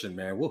Christian,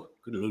 man, whoa,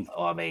 good lose.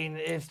 Well, I mean,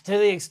 if to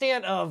the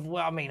extent of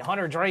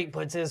Hunter Drake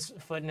puts his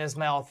foot in his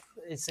mouth,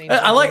 it seems.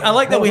 I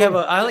like that we have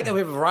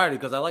a variety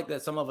because I like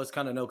that some of us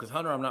kind of know. Because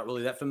Hunter, I'm not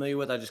really that familiar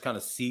with. I just kind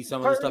of see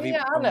some of the stuff.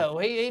 Yeah, I know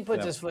he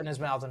puts his foot in his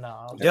mouth and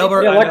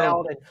Delbert,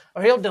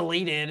 or he'll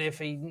delete it if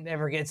he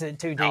never gets it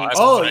too deep.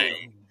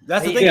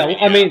 That's the thing. Yeah,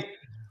 I mean.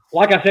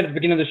 Like I said at the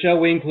beginning of the show,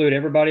 we include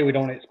everybody. We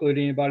don't exclude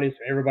anybody, so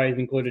everybody's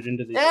included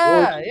into the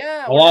awards.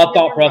 Yeah. A lot of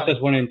thought process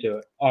went into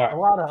it. All right.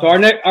 So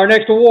our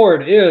next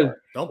award is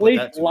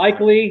least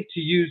likely to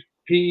use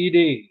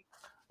PED.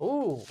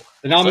 Ooh.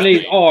 The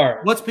nominees are.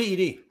 What's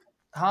PED?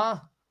 Huh?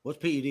 What's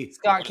PED?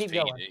 Scott, keep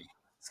going.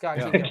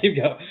 Keep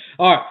going.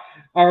 All right.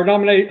 Our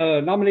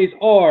nominees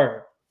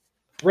are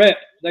Brett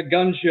the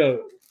Gun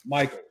Show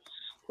Michaels,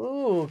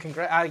 Ooh,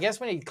 congrats! I guess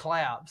we need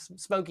claps.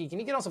 Smokey, can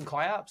you get on some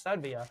claps?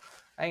 That'd be a.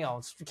 Hang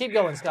on, keep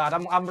going, Scott.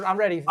 I'm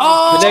ready.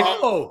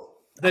 Oh,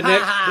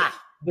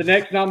 the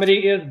next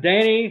nominee is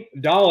Danny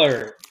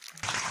Dollar.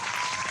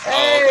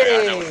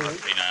 Hey! I know what it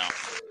must be now.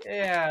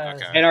 Yeah.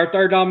 Okay. And our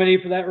third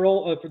nominee for that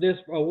role for this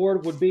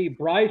award would be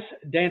Bryce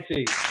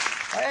Dancy.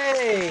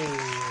 Hey!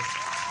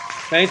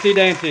 Fancy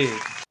Dancy.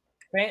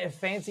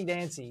 Fancy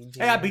Dancy.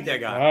 Gene. hey, I beat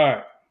that guy. All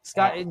right.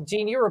 Scott,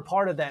 Gene, you were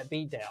part of that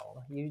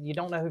beatdown. You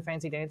don't know who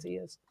Fancy Dancy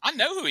is? I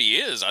know who he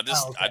is. I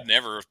just okay. I'd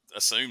never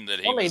assumed that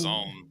he Well, I was mean,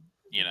 on.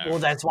 You know. Well,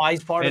 that's why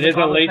he's part It of the is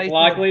at least conversation.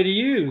 likely to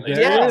use. There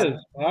Yeah. it is.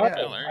 All right.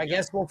 Yeah, Well, there you I go.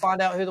 guess we'll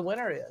find out who the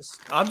winner is.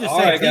 I'm just All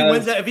saying, right,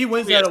 guys. if he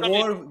wins Yeah, that it's gonna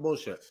be- award,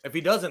 bullshit. If he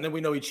doesn't, then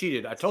we know he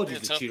cheated. I told you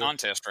It's he's a a tough cheater.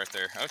 contest right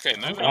there. Okay,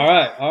 moving All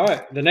on.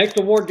 right. The next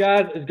award,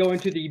 guys, is going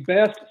to the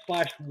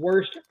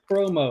best/worst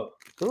promo.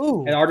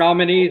 Ooh. And our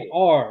nominees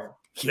are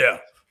Yeah,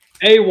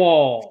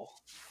 AWOL,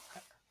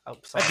 Oh,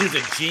 that sorry. dude's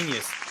a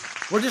genius.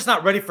 We're just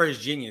not ready for his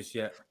genius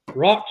yet.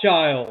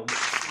 Rockchild,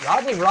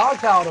 Rodney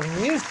Rockchild of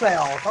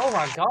Newsfeld. Oh,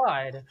 my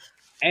God.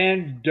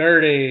 and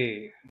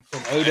Dirty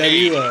from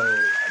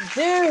OWO.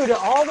 Dude,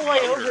 all the way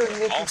over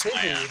in Boss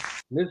Mississippi. man.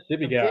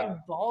 Mississippi The guy. big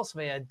boss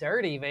man,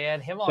 Dirty,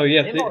 man. Him on, So,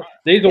 yes, him on-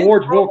 these his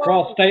awards will promo-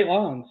 cross state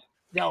lines.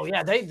 Oh,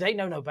 yeah, they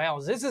know no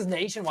bounds. This is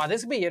nationwide.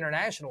 This could be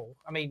international.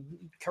 I mean,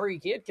 Curry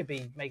Kid could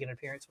be making an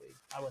appearance with.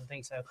 I wouldn't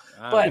think so.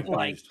 I'm But, confused.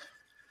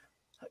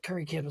 like,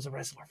 Curry Kid was a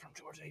wrestler from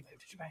Georgia. He moved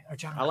to Japan. Or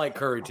China. I like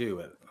Curry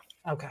too.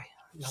 Okay.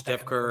 Not Steph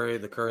that Curry,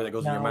 the Curry that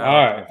goes in your No.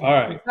 mouth. All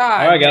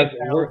right, guys.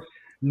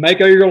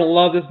 Mako, you're going to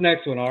love this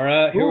next one. All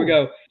right, here we Ooh.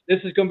 go. This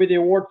is going to be the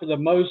award for the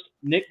most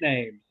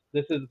nicknames.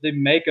 This is the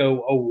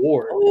Mako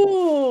Award.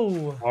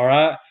 Ooh. All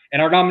right,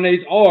 and our nominees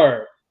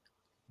are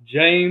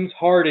James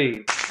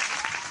Hardy,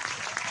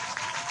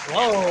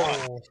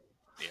 Whoa.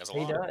 He has a He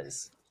lot.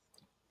 does.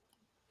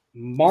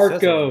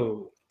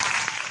 Marco.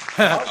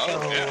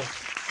 Oh, yeah.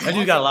 That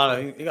dude got a lot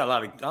of. He got a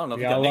lot of. I don't know.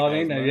 If You he got a lot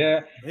in nicknames, there,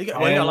 man. yeah. He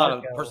got a lot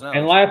of And personality.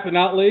 And last but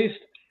not least,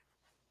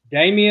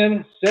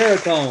 Damian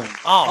Seratone.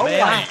 oh Oh, man,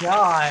 my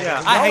God.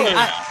 yeah, I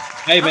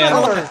hate. Hey, I'm man.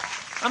 not Y'all gonna-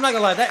 I'm not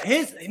gonna lie. That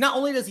his not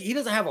only does he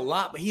doesn't have a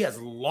lot, but he has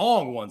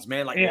long ones,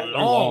 man. Like Yeah,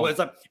 long.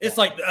 long. It's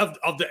like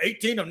of the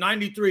 18 of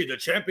 93, the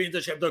champions,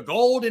 the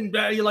gold, and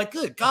you're like,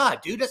 good God,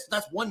 dude,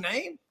 that's one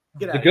name.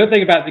 Get out. The good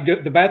thing about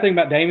the bad thing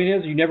about Damian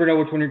is you never know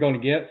which one you're going to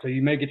get. So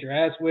you may get your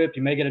ass whipped,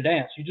 you may get a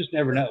dance. You just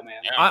never know, man.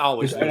 Yeah. I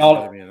always. It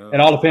all- It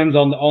all depends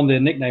on the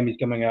nickname he's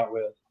coming out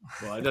with.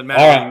 Well, it doesn't All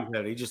matter.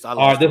 right. He just. All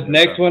right, this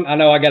next one, I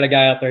know I got a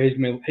guy out there. He's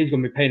gonna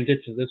be paying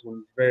attention to this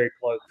one very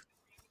close.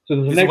 So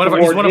the He's next one of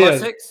award our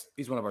is six.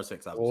 He's one of our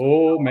six. Obviously.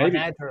 oh maybe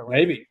Naturally.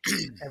 maybe.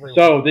 Everyone.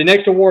 So the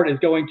next award is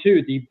going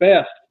to the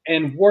best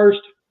and worst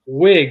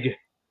wig.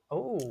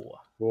 Oh.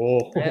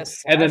 Oh.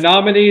 Yes, And the that's-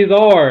 nominees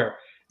are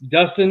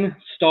Dustin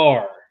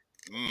Starr,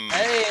 Mm.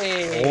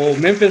 Hey. oh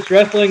Memphis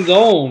Wrestling's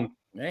own.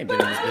 I ain't been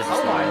in this business.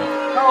 Oh, my.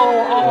 man.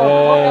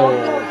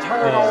 Oh,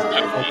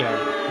 Okay.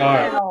 All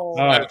right. All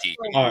right. Loki,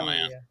 come All on,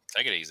 right. man.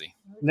 Take it easy.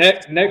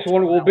 Next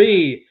one will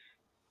be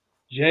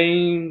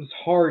James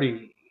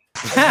Hardy.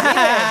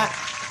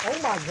 Oh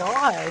my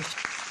gosh.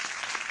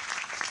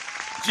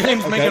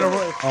 James Okay. making a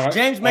run. All right.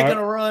 James All making right.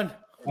 a run.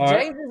 All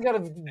right. James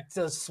is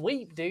gonna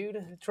sweep, dude.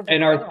 Triple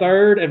And our crown.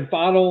 third and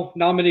final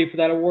nominee for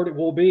that award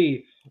will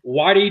be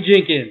Whitey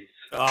Jenkins.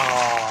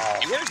 Oh,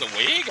 He wears a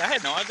wig? I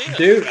had no idea.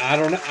 Dude, I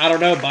don't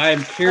know, but I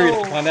am curious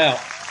to Oh. find out.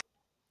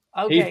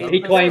 Okay,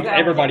 He so claims there's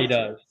everybody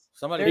allegations. does.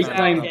 somebody. There's He found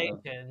claims- out.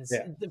 allegations.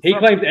 Yeah. He From-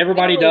 claims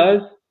everybody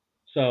does.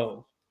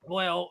 So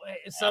Well,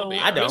 so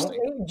I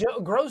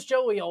don't. Gross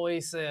Joey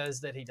always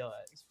says that he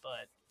does,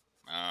 but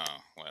Oh,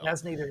 well.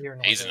 that's neither here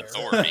nor He's an there.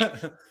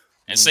 authority.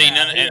 And see,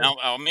 Yeah, he and is.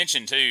 I'll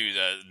mention too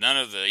that none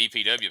of the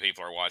EPW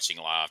people are watching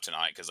live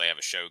tonight because they have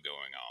a show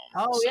going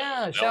on. Oh So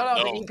yeah, they'll- shout out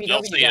to they'll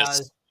EPW see us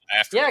guys.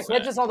 after Yeah, the catch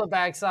fact. us on the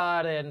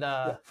backside and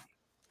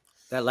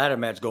That ladder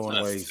match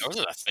going ways. Was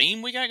it a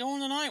theme we got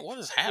going tonight? What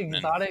is happening?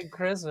 exotic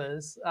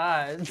Christmas. What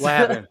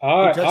happened?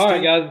 all right, Who touched all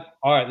right, it? guys.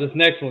 All right, this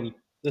next one.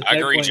 This I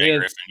next agree, one Jay is-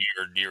 Griffin.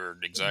 You're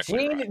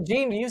exactly right.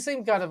 Gene, you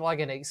seem kind of like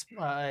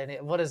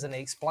what is an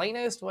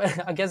explainist?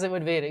 I guess it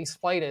would be an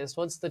explainist.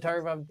 What's the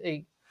term I'm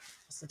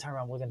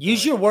looking for?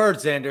 Use your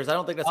words, Anders. I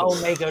don't think that's. Oh,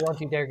 Mako,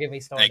 don't you dare get me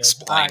started.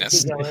 Explain All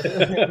us. keep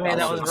going. Man,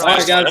 that was All rough. right,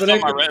 guys. That's The on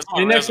next, my res-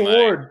 the next resume.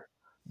 award.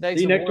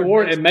 The next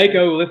award, and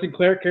Mako, listen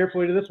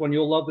carefully to this one.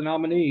 You'll love the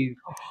nominees.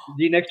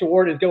 The next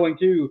award is going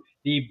to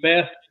the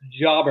best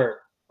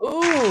jobber.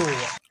 Ooh,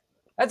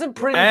 that's a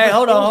pretty. Hey,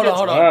 hold on.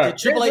 All right. Did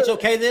Triple H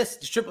okay this?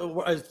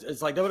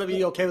 Is like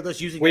WWE okay with us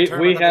using We- that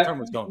term? we I thought the have- term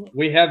was going.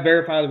 We have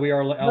verified that we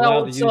are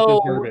allowed to use this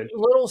verbiage.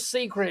 Little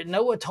secret,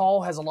 Noah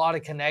Tall has a lot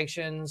of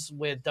connections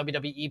with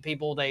WWE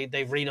people.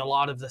 They read a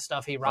lot of the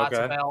stuff he writes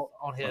Okay. about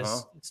on his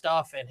Uh-huh.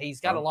 stuff, and he's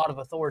got a lot of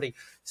authority.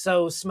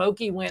 So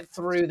Smokey went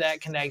through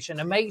that connection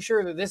to make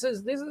sure that this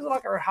is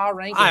like our high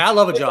ranking. I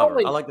love a There's jobber.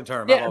 only- I like the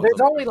term. Yeah,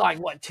 there's only like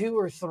what 2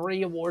 or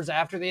 3 awards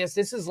after this.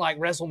 This is like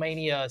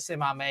WrestleMania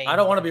semi-main. I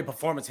don't want to be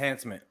performance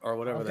enhancement or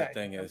whatever that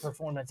thing is.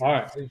 Performance. All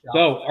right.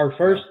 So our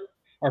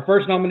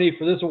first nominee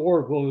for this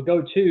award will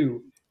go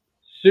to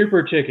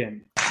Super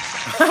Chicken.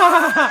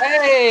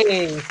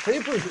 Hey,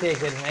 super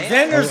chicken, man.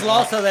 Xander's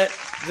lost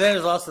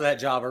to that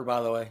jobber,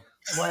 by the way.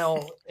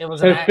 Well, it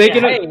was. So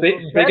speaking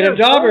of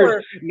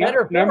jobbers,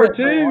 number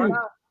two.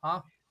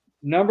 Huh?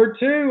 Number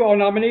 2 on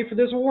nominee for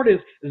this award is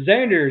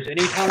Xander's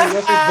Anytime He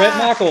Wrestles Bret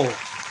Michaels.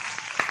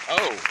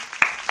 Oh.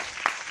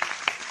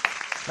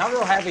 Not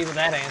real happy with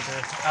that answer.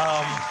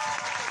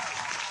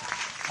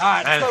 All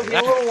right, so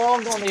get a little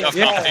long on the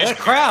That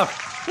crowd.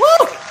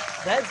 Woo!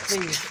 That's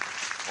the.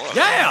 Well,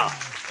 Yeah.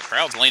 The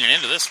crowd's leaning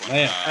into this one.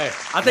 Man. Hey,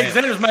 I think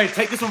Xander's may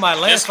take this one by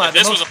last night.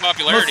 This was a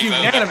popularity vote.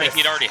 I unanimous.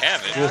 think he'd already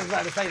have it. I was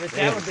about to say the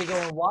chat would be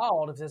going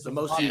wild if this The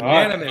was most a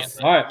unanimous.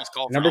 All right. Almost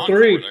called for Number encore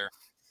 3. there.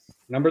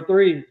 Number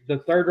 3, the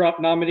third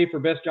nominee for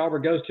Best Jobber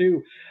goes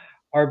to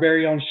our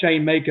very own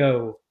Shane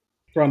Mako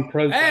from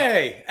Pro.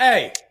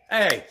 Hey!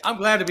 I'm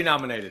glad to be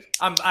nominated.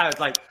 I was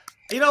like,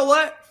 you know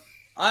what?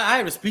 I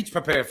have a speech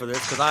prepared for this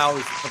because I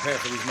always prepare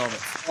for these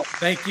moments.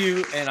 Thank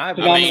you, and I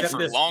mean,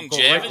 for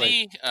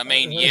longevity, I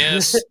mean,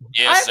 yes,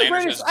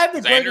 Xander's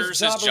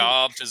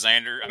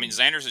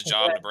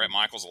job to Bret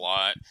Michaels a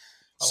lot.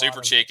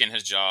 Super Chicken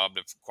has jobbed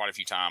quite a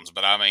few times,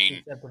 but I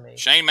mean,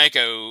 Shane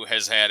Mako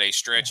has had a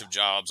stretch of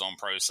jobs on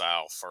Pro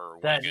South for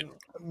a good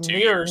 2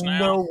 years now.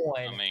 No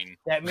one. I mean,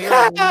 that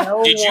mirrors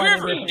no did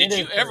one.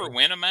 you ever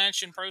win a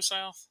match in Pro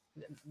South?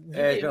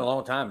 Yeah, it's been a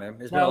long time, man.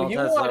 It's been a No, long you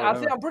time. won.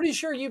 I'm pretty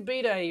sure you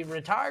beat a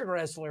retired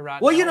wrestler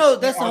right now. Well, you know,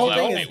 that's the Oh, whole that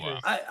thing. would Is, be wild.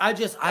 I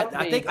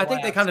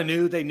think they kind of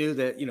knew. They knew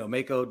that, you know,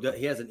 Mako,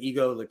 he has an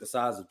ego like the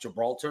size of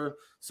Gibraltar.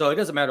 So it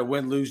doesn't matter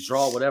win, lose,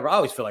 draw, whatever. I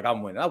always feel like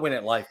I'm winning. I win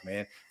at life,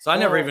 man. So I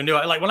never even knew.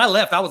 Like when I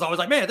left, I was always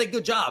like, man,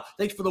 good job.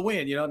 Thanks for the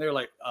win. You know, and they're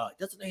like,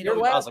 doesn't he know?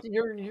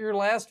 Your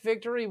last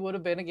victory would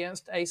have been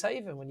against Ace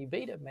Haven when you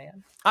beat him,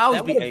 man. I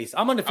always beat Ace.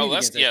 I'm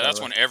undefeated.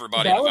 That's when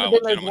everybody in the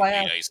Violent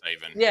Gentlemen beat Ace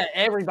Haven. Yeah,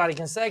 everybody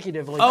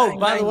consecutively. Oh,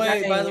 by the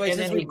way,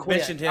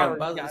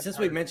 since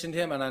we mentioned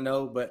him, and I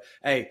know, but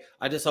hey,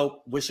 I just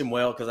wish him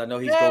well because I know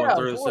he's going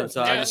through.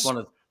 So I just want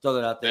to throw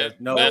that out there.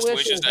 Best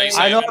wishes to Ace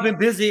I know Haven. I've been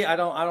busy. I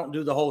don't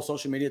do the whole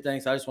social media thing,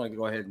 so I just want to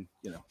go ahead and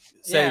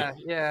say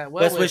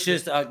well, best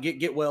wishes.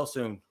 Get well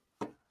soon.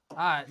 All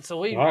right,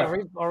 so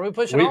are we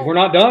pushing? We're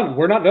not done.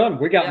 We're not done.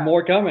 We got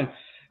more coming.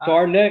 So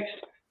our next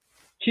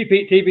Cheap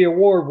Heat TV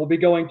award will be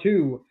going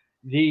to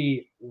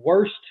the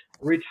worst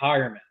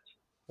retirement.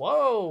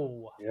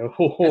 Whoa!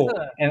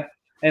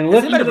 And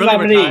listen to the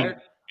nominee.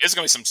 It's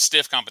going to be some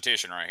stiff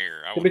competition right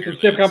here. There'll be some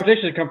stiff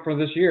competition to come from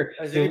this year.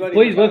 So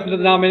please listen to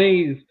the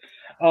nominees.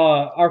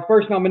 Our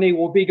first nominee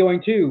will be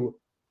going to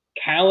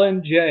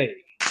Callan J.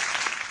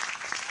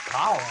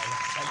 Colin.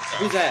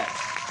 Who's that?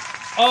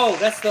 Oh,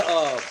 that's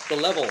the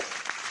level.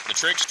 The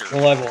trickster. The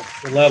level.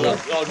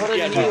 Oh,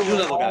 yeah, new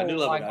level guy.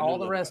 Like all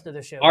the rest of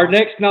the show. Our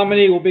next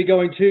nominee will be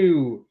going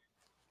to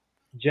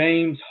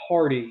James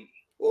Hardy.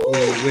 We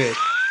wish.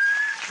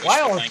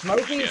 Wow,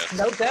 Smokey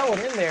snoked that one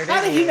in there.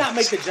 How did he not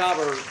make the job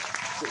or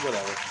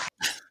whatever?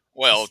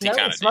 Well, he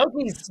kind of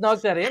Smokey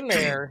snuck that in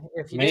there.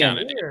 If you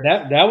didn't hear.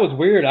 That was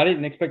weird. I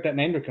didn't expect that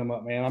name to come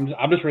up, man.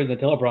 I'm just reading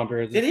the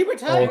teleprompter. Did he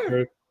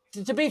retire?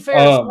 To be fair,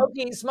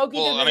 Smokey.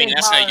 Well, I mean,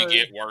 that's how you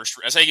get worse.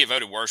 That's how you get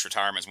voted worst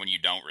retirements when you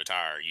don't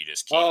retire. You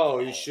just keep. Oh,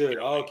 you should.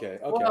 Okay.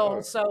 Well,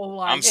 right. so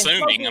like, I'm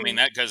assuming. I mean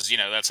that because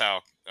that's how.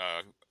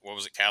 What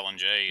was it, Callan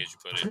J, as you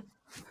put it?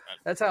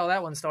 That's how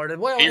that one started.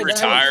 Well, he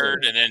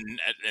retired and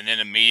then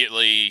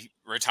immediately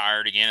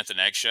retired again at the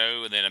next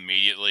show, and then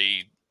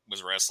immediately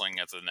was wrestling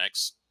at the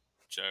next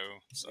show.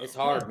 So. It's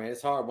hard, man.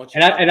 It's hard.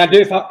 I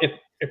do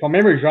if my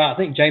memory's right, I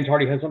think James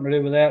Hardy has something to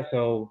do with that.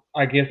 So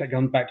I guess that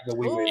comes back to the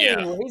wee.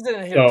 Yeah, he's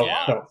in here.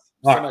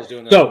 But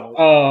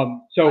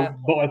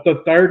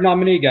the third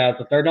nominee, guys,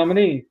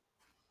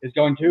 is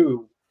going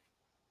to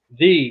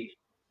the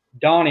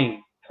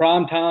Donnie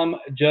Primetime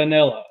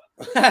Janela.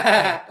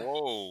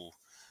 Whoa.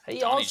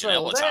 He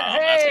also,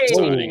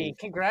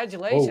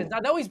 congratulations. Whoa. I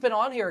know he's been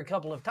on here a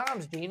couple of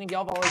times, Dean, and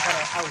y'all have always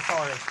had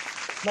sorry.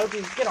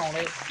 Smokey, get on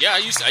it. Yeah, I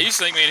used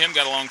to think me and him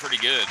got along pretty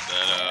good,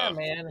 but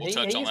man. We'll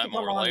touch on that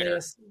more later.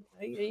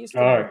 He used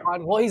to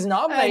well, he's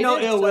nominated,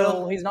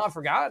 so he's not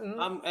forgotten.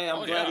 I'm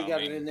glad he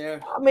got it in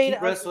there. I mean,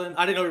 wrestling.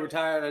 I didn't know he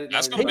retired.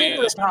 That's going to be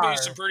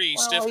some pretty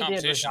stiff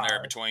competition there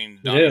between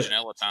Donnie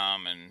Janela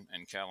Time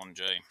and Callan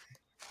J.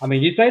 I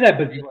mean, you say that,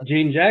 but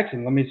Gene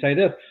Jackson, let me say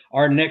this.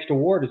 Our next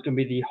award is going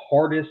to be the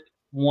hardest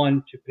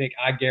one to pick.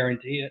 I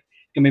guarantee it.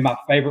 It's going to be my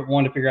favorite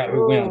one to figure out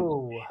who wins.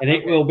 And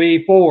it will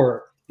be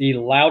for the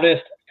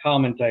loudest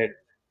commentator.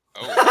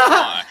 Oh,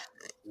 my.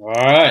 All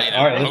right.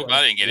 I hope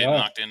I didn't get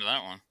knocked into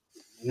that one.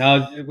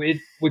 No, we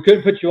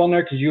couldn't put you on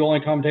there because you only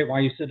commentate while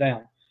you sit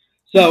down.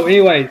 So,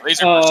 anyway.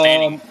 These are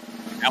outstanding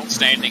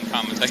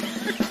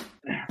commentators.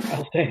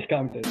 Outstanding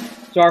commentators.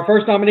 So, our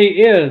first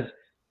nominee is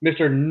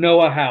Mr.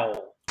 Noah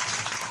Howell.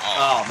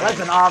 Oh, that's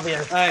an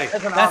obvious. Hey,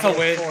 that's a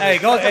win. Hey,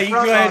 go ahead. You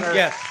go ahead.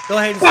 Yeah, go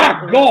ahead.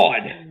 My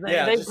God.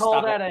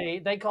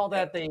 They call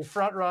that the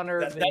front runner.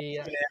 That's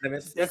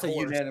unanimous. That's a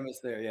unanimous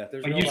there. Yeah.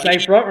 You say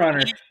front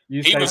runner.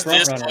 He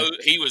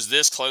was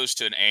this close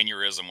to an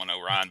aneurysm when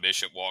Orion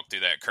Bishop walked through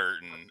that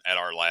curtain at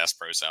our last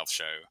Pro South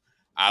show.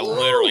 I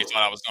literally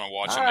thought I was going to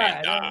watch a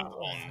man die.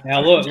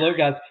 Now look,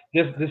 guys.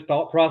 This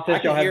thought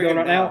process y'all have going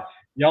right now.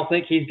 Y'all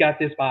think he's got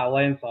this by a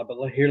landslide, but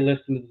here,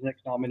 listen to this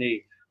next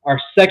nominee. Our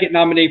second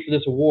nominee for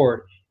this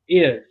award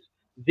is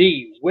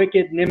the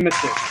Wicked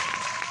Nemesis,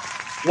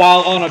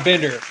 While on a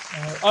Bender.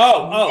 That's a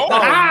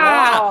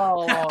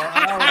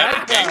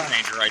game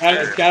changer right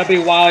there. It's got to be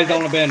While he's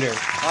on a Bender.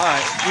 All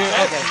right.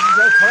 Okay.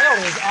 The crowd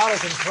is out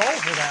of control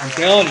for that. I'm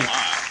telling you.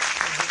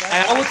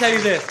 I will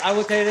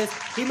tell you this.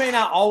 He may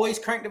not always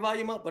crank the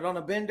volume up, but on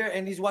a bender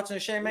and he's watching a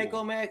Shane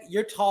Mako, man,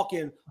 you're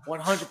talking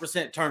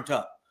 100% turned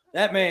up.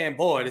 That man,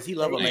 boy, does he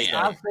love a Mako.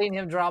 I've seen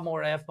him drop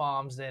more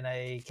F-bombs than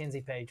a Kenzie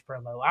Page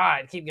promo. All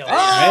right, keep going.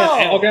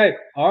 Okay.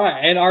 All right.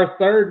 And our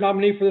third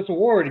nominee for this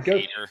award, it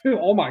goes to,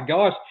 oh my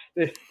gosh,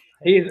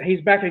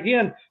 he's back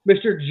again,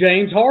 Mr.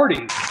 James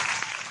Hardy.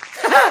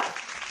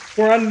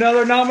 For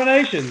another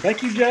nomination.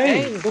 Thank you,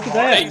 James. Look at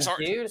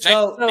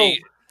that.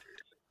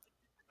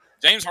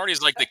 James Hardy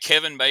is like the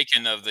Kevin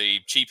Bacon of the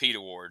Cheap Heat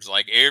Awards.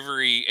 Like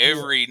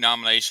every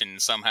nomination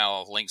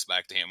somehow links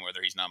back to him,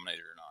 whether he's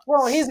nominated or not.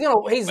 Well, he's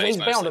bound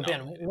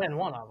to win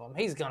one of them.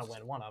 He's going to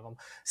win one of them.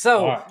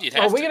 So,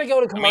 are we going to go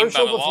to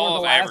commercial before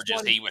the last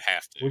one? He would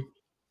have to.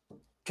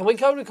 Can we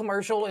go to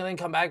commercial and then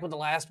come back with the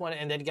last one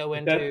and then go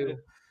into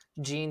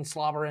Gene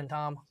Slobber and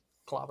Tom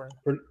Clobbering?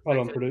 Hold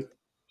on, Purdue.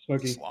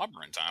 Smokey.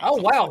 Slobbering time.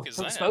 Oh, wow.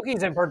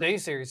 Smokey's in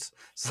producers.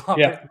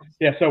 Yeah.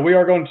 So we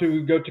are going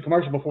to go to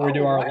commercial before we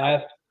do our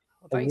last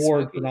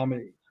award for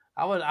nominees.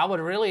 I would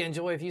really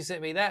enjoy if you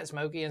sent me that,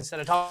 Smokey,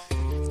 instead of talking.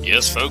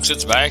 Yes, folks,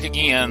 it's back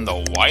again,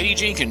 the Whitey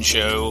Jenkins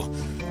Show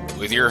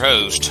with your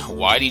host,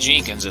 Whitey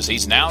Jenkins, as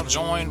he's now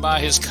joined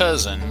by his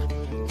cousin,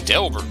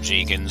 Delbert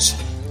Jenkins,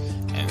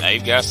 and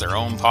they've got their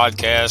own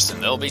podcast,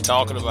 and they'll be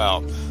talking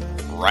about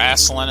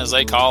wrestling, as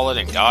they call it,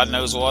 and God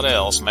knows what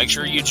else. Make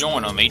sure you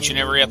join them each and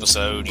every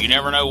episode. You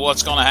never know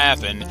what's going to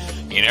happen.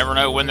 You never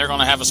know when they're going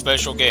to have a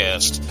special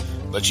guest.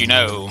 But you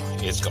know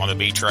it's going to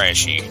be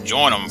trashy.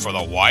 Join them for the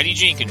Whitey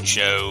Jenkins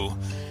Show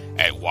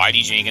at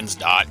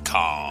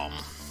whiteyjenkins.com.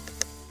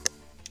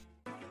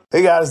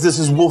 Hey guys, this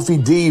is Wolfie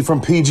D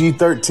from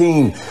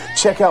PG-13.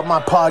 Check out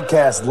my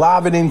podcast,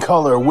 Live and in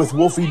Color with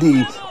Wolfie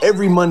D,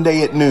 every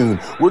Monday at noon.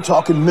 We're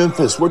talking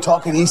Memphis. We're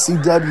talking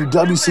ECW,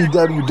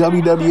 WCW,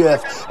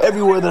 WWF,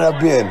 everywhere that I've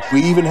been.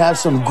 We even have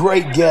some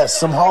great guests,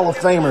 some Hall of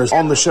Famers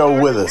on the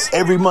show with us.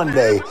 Every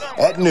Monday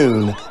at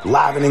noon,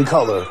 Live and in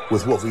Color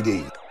with Wolfie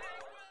D.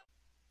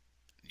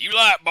 You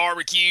like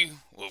barbecue?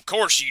 Well, of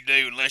course you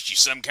do, unless you're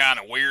some kind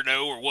of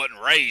weirdo or wasn't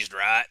raised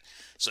right.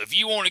 So if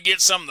you want to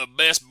get some of the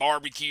best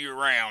barbecue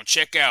around,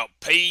 check out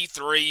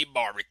P3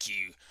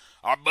 Barbecue.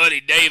 Our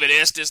buddy David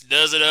Estes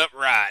does it up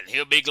right.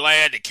 He'll be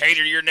glad to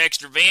cater your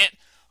next event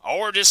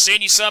or just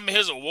send you some of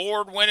his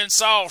award-winning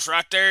sauce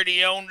right there to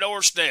your own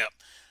doorstep.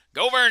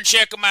 Go over and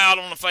check them out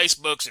on the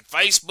Facebooks at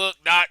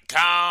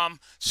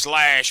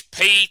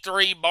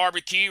facebook.com/P3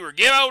 Barbecue or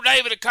give old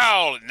David a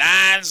call at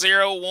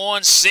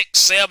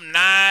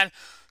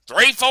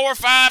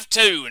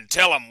 901-679-3452 and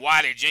tell him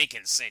Whitey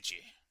Jenkins sent you.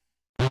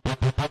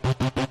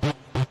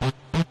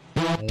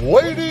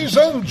 Ladies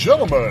and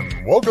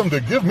gentlemen, welcome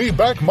to Give Me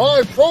Back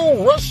My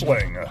Pro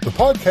Wrestling, the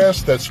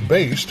podcast that's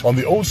based on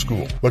the old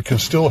school, but can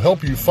still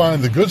help you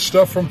find the good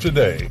stuff from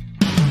today.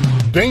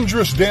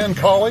 Dangerous Dan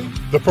Colley,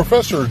 the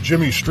Professor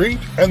Jimmy Street,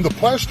 and the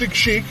Plastic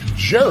Sheik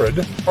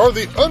Jared are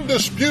the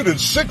undisputed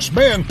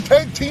six-man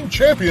tag team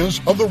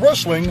champions of the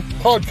wrestling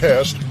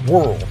podcast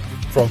world.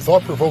 From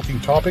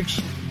thought-provoking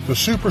topics to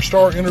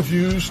superstar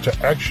interviews to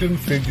action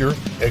figure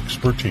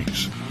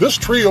expertise. This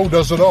trio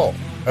does it all,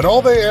 and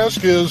all they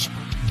ask is,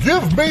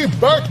 give me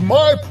back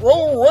my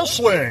pro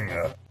wrestling!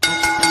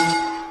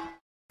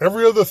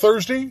 Every other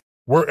Thursday,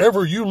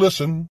 wherever you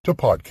listen to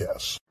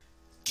podcasts.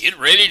 Get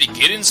ready to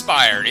get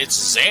inspired.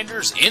 It's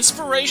Xander's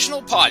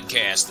Inspirational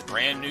Podcast, the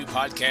brand new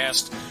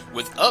podcast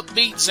with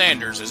Upbeat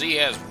Xanders, as he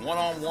has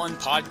one-on-one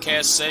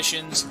podcast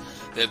sessions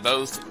that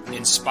both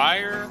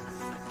inspire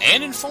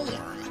and inform.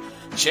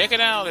 Check it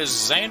out as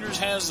Xanders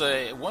has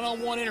a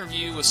one-on-one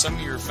interview with some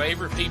of your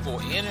favorite people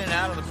in and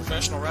out of the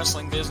professional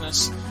wrestling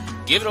business.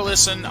 Give it a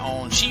listen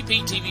on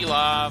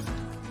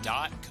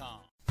cheapheattvlive.com.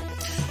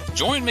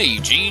 Join me,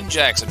 Gene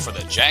Jackson, for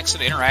the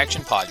Jackson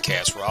Interaction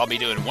Podcast, where I'll be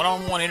doing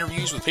one-on-one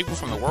interviews with people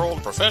from the world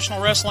of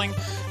professional wrestling,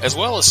 as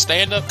well as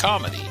stand-up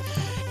comedy.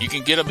 You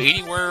can get them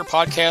anywhere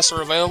podcasts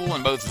are available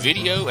in both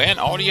video and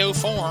audio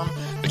form,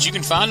 but you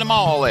can find them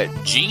all at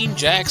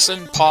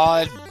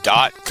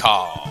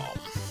genejacksonpod.com.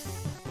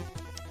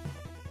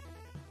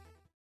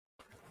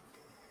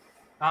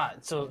 All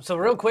right, so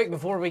real quick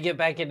before we get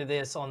back into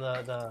this on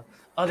the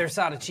other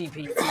side of Cheap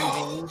Heat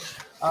TV,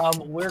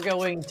 we're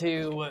going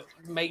to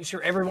make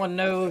sure everyone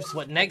knows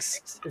what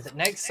next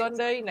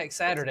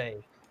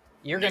Saturday?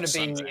 You're going to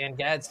be in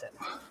Gadsden.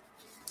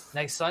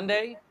 Next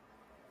Sunday?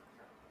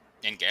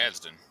 In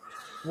Gadsden.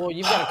 Well,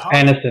 you've got a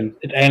comedy. Anniston.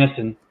 It's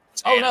Anniston.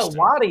 Oh, no,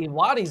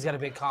 Waddy's got a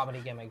big comedy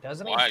gimmick,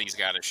 doesn't he? Waddy's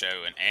got a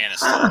show in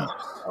Anniston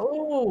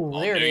on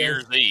New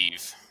Year's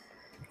Eve.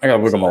 I got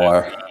to wiggle my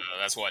wire.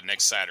 That's what,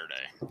 next Saturday?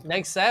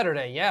 Next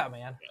Saturday, yeah,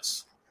 man.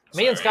 Yes.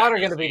 Me and Scott are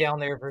going to be down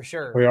there for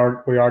sure. We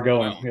are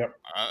going. Well, Yep.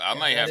 I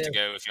may have to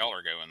go if y'all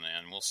are going.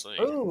 Then we'll see.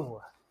 Ooh.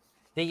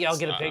 Think y'all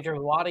get a picture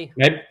of Waddy?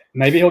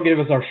 Maybe he'll give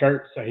us our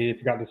shirts. So he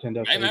forgot to send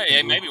us.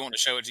 Maybe want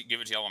to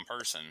give it to y'all in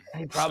person.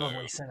 He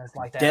probably sent us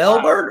like that.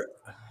 Delbert.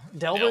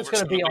 Delbert's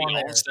going to be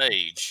on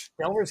stage.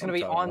 Delbert's going to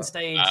be on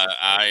stage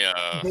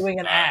doing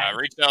an act. I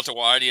reached out to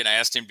Whitey and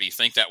asked him, "Do you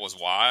think that was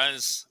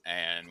wise?"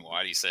 And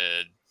Whitey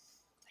said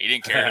he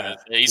didn't care.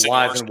 He said,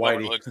 "Wise and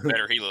Whitey looks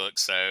better. He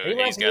looks so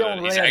he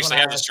actually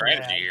has a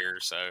strategy here."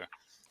 So,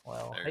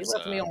 well, he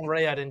left me on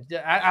red, and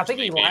I think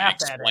he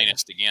laughed at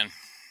it again.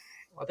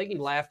 I think he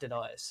laughed at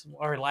us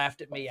or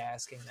laughed at me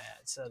asking that.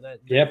 So that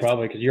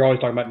probably because you're always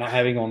talking about not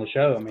having on the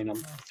show. I mean,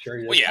 I'm sure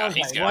he does. Well, yeah,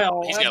 he's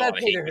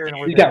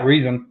got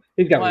reason.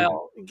 He's got reason.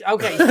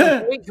 Okay,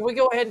 so can we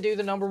go ahead and do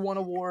the number one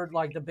award,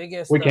 like the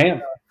biggest? We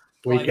can.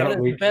 We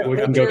can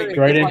go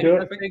straight into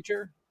it.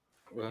 Picture.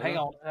 Hang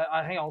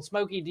on,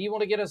 Smokey. Do you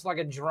want to get us like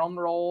a drum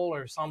roll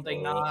or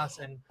something nice?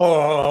 And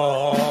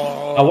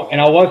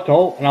I was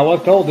told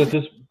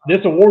that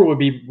this award would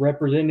be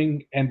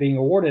representing and being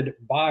awarded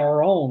by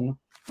our own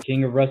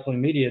King of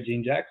Wrestling Media,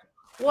 Gene Jackson.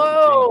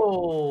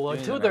 Whoa!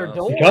 To their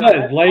door.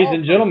 Because, ladies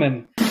and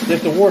gentlemen,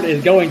 this award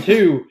is going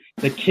to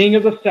the King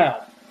of the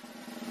South.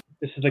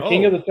 This is the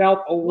King of the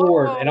South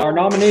award, and our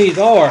nominees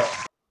are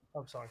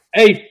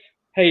Ace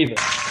Haven.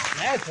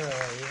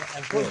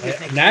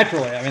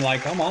 Naturally. I mean,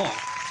 like, come on.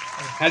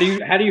 How do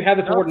you have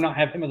this award and not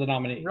have him as a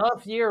nominee?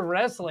 Rough year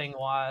wrestling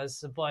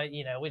wise, but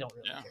we don't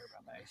really care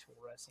about the actual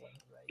wrestling.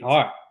 All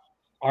right.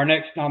 Our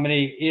next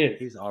nominee is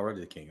he's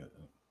already the king of it.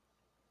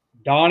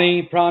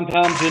 Donnie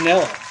Primetime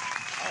Janela.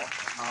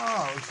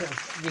 Oh,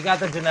 you got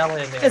the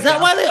Janela in there. Is that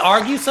why they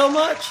argue so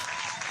much?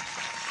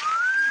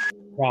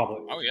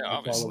 Probably. Oh yeah,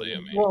 obviously.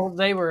 Well,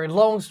 they were.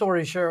 Long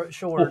story short,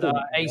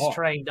 Ace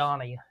trained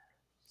Donnie.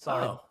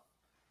 Sorry.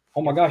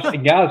 Oh my gosh,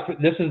 and guys!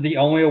 This is the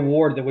only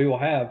award that we will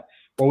have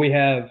where we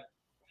have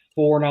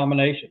 4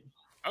 nominations.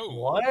 Oh,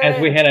 what? As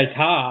we had a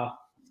tie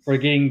for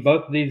getting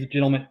both of these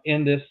gentlemen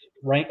in this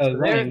rank.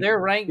 They're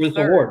ranked this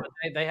third. Award.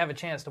 They have a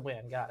chance to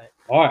win. Got it.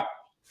 All right.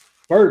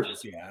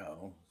 First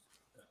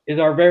is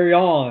our very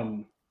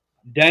own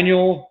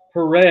Daniel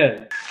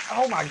Perez.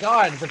 Oh my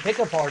God, the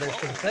pickup artist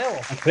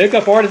himself. First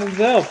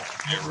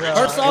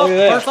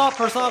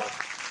off,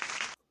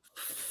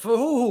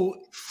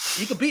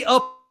 you could be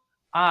up.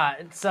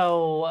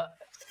 So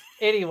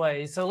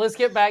anyway, so let's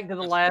get back to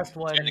the last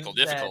one. Technical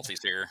difficulties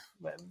here.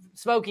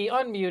 Smokey,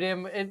 unmute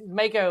him. And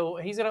Mako,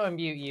 he's going to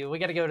unmute you. We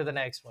got to go to the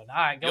next one. All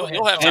right, go ahead.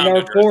 And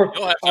our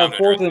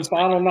fourth and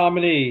final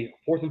nominee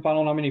for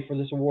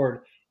this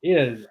award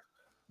is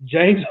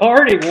James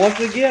Hardy. Once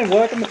again,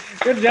 welcome.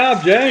 Good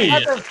job,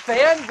 James. Got the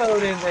fan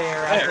vote in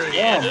there.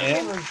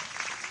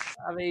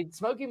 I mean,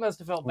 Smokey must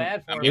have felt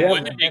bad for him.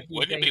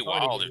 Wouldn't it be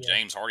wild if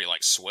James Hardy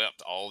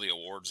swept all the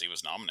awards he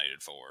was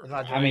nominated for?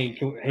 I mean,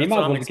 he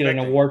might as well get an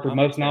award for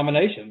most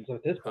nominations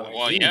at this point.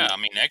 Well, yeah. I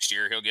mean, next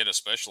year he'll get a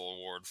special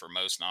award for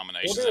most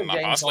nominations and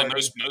possibly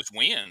most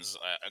wins.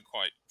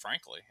 Quite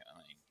frankly, I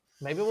mean,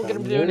 maybe we'll get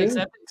him to do an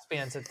acceptance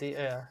speech at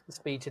the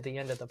speech at the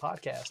end of the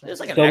podcast. So,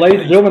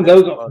 ladies and gentlemen,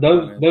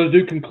 those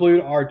do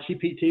conclude our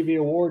Cheap Heat TV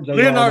awards.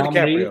 Leonardo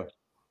DiCaprio.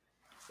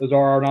 Those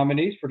are our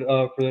nominees for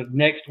the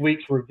next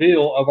week's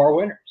reveal of our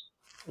winners.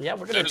 Yeah,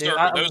 we're going to do.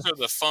 Those are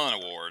the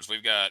fun awards.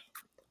 We've got.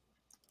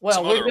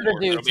 Well, we're going to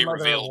do some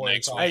other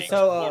awards next week.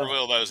 We'll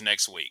reveal those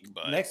next week.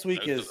 But next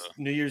week is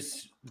New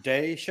Year's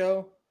Day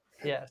show.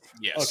 Yes.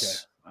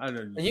 Yes.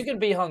 Okay. You can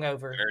be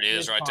hungover. There it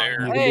is, right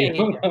there. Hey.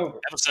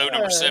 Episode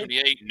number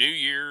 78, New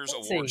Year's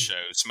award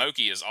show.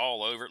 Smokey is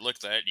all over it. Look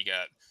at that. You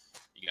got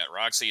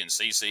Roxy and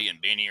Cece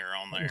and Benny are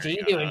on there. Do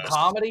you doing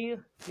comedy?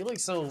 You look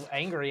so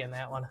angry in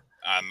that one.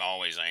 I'm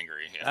always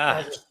angry.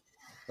 Yeah.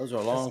 Those were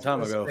a long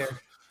time ago.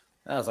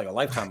 That was like a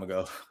lifetime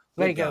ago.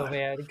 There you go,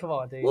 man. Come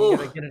on, dude. You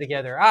gotta get it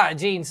together. All right,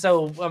 Gene.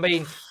 So, I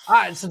mean, all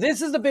right. So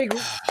this is the big.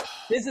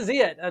 This is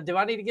it. Do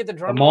I need to get the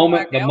drum? The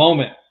moment. This is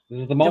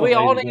the moment. Do we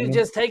all need to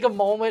just take a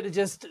moment to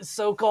just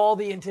soak all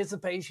the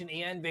anticipation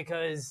in?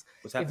 Because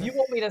if you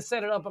want me to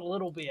set it up a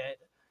little bit.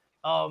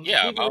 By all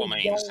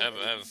means, have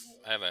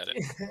at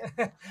it.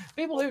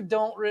 People who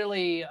don't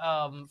really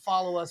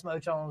follow us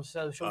much on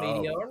social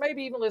media, or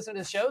maybe even listen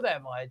to the show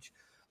that much,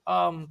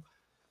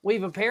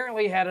 we've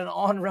apparently had an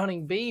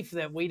on-running beef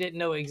that we didn't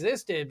know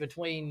existed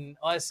between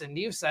us and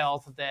New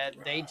South. That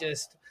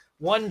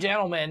one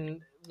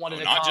gentleman wanted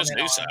to comment not just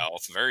New on.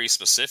 South, very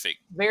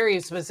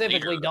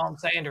specifically Dom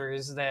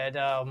Sanders. That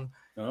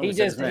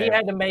he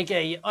had to make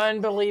a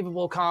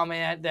unbelievable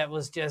comment that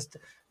was just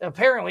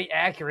apparently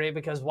accurate,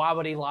 because why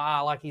would he lie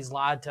like he's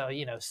lied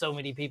to so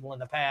many people in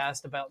the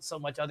past about so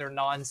much other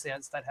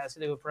nonsense that has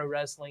to do with pro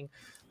wrestling.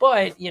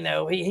 But he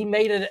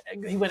made it.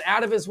 He went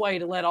out of his way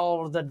to let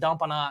all of the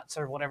Dumpanautes,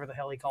 or whatever the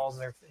hell he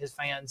calls his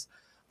fans,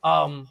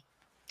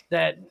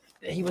 that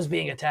he was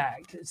being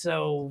attacked.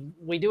 So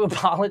we do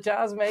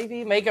apologize.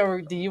 Maybe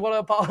do you want to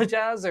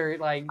apologize, or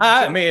like?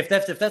 I mean, if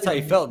that's how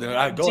you felt,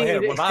 then go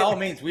ahead. Well, by all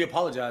means, we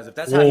apologize if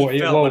that's how you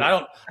felt. But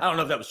I don't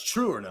know if that was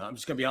true or not. I'm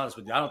just gonna be honest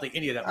with you. I don't think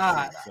any of that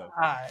was true. So.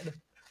 All right.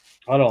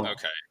 Hold on.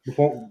 Okay.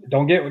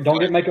 Don't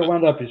get make it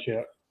wound up just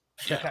yet.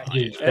 Okay.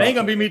 It ain't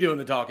gonna be me doing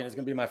the talking. It's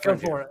gonna be my Go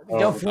friend. for it.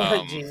 Go for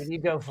it, Gene. You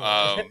go for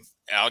it.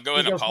 I'll go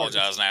ahead You and go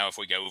apologize first. now if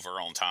we go over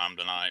on time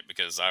tonight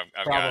because I've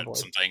Probably. got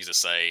some things to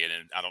say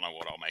and I don't know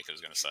what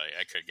Almake's going to say.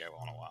 I could go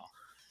on a while.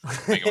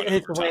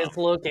 It's the way it's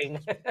looking.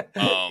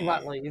 You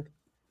might leave.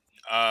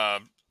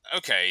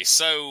 Okay,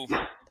 so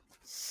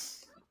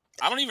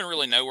I don't even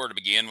really know where to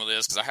begin with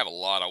this because I have a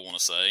lot I want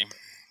to say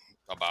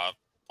about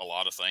a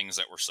lot of things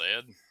that were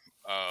said.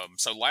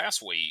 So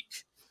last week,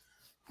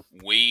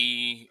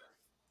 we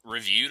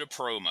reviewed a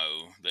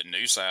promo that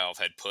New South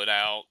had put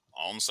out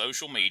on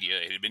social media.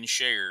 It had been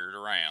shared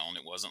around.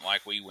 It wasn't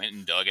like we went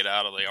and dug it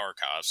out of the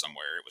archive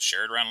somewhere. It was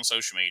shared around on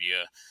social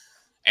media.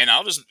 And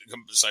I'll just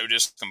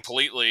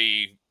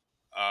completely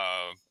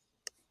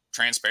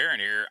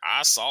transparent here.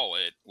 I saw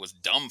it, was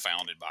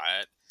dumbfounded by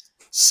it.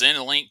 Sent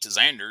a link to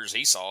Xanders.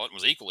 He saw it,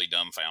 was equally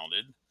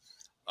dumbfounded.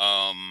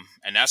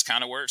 And that's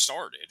kind of where it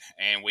started.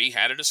 And we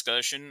had a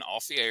discussion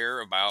off the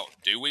air about,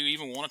 do we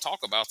even want to talk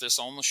about this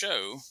on the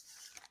show?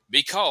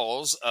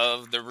 Because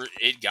of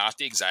it got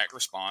the exact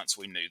response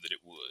we knew that it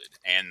would.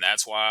 And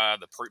that's why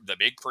the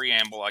big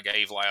preamble I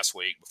gave last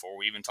week before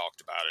we even talked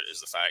about it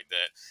is the fact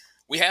that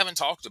we haven't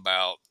talked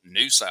about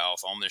New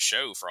South on this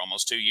show for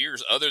almost 2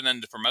 years, other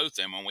than to promote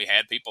them when we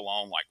had people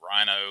on like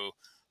Rhino,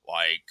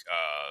 like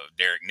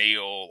Derek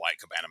Neal, like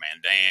Cabana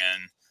Man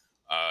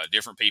Dan,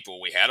 different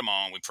people. We had them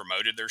on. We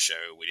promoted their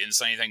show. We didn't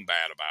say anything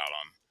bad about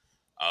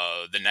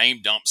them. The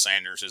name Dump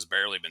Sanders has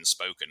barely been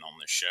spoken on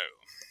this show.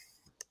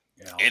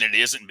 Yeah. And it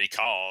isn't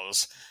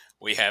because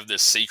we have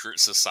this secret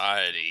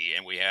society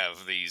and we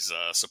have these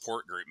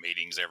support group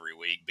meetings every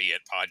week, be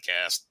it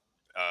podcast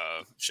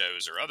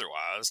shows or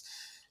otherwise.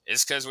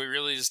 It's because we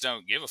really just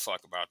don't give a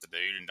fuck about the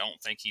dude and don't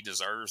think he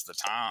deserves the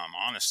time,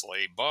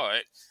 honestly.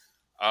 But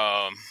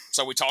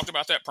so we talked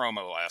about that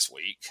promo last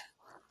week.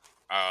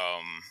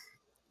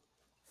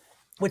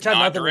 Which had not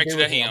nothing directed to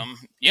do at with him.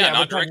 Yeah,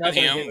 not directed at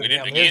him. We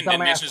didn't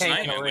mention his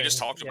name. We just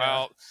talked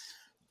about.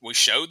 We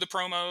showed the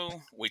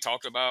promo. We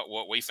talked about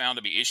what we found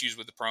to be issues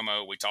with the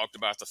promo. We talked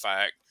about the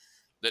fact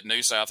that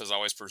New South has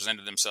always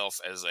presented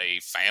themselves as a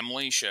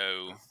family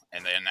show,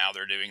 and then now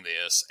they're doing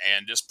this,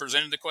 and just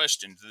presented the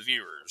question to the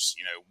viewers.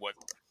 You know,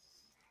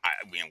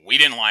 we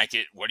didn't like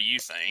it. What do you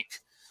think?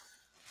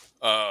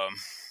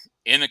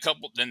 In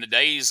the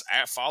days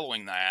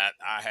following that,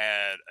 I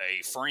had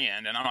a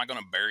friend, and I'm not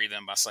going to bury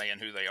them by saying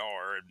who they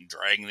are and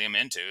dragging them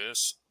into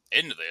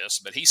this,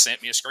 but he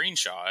sent me a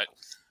screenshot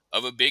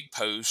of a big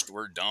post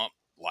where Dump,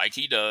 like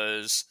he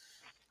does,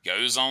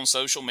 goes on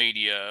social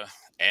media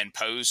and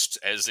posts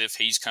as if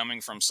he's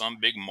coming from some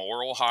big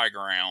moral high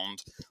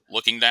ground,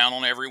 looking down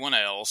on everyone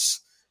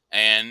else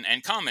and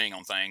commenting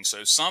on things.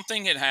 So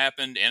something had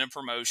happened in a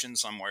promotion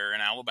somewhere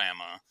in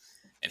Alabama,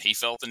 and he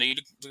felt the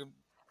need to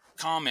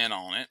comment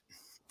on it.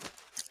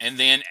 And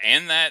then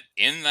in that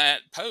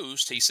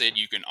post, he said,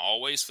 you can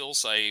always feel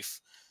safe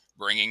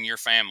bringing your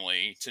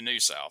family to New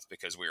South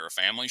because we're a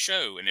family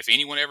show. And if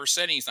anyone ever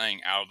said anything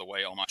out of the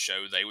way on my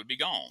show, they would be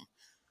gone.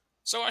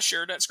 So I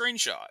shared that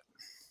screenshot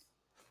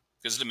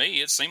because to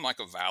me, it seemed like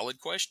a valid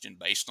question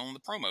based on the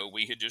promo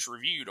we had just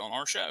reviewed on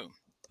our show.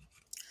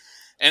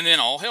 And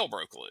then all hell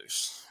broke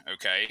loose.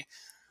 Okay.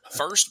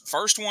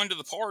 First one to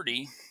the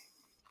party,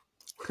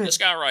 this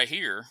guy right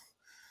here,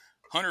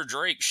 Hunter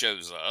Drake,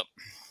 shows up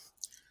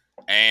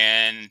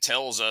and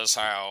tells us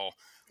how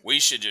we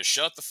should just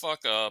shut the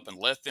fuck up and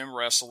let them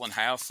wrestle and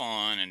have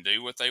fun and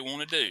do what they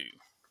want to do.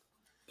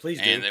 Please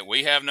do. And that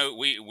we have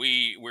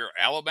we're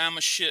Alabama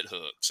shit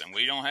hooks and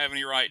we don't have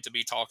any right to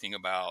be talking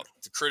about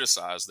to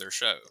criticize their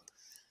show.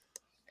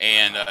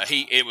 And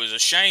it was a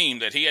shame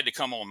that he had to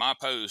come on my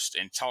post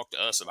and talk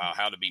to us about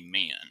how to be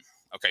men.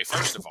 Okay,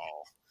 first of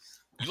all,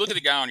 you look at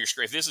the guy on your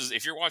screen.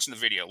 If you're watching the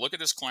video, look at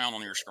this clown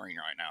on your screen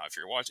right now. If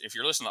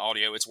you're listening to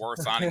audio, it's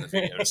worth finding the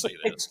video to see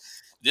this.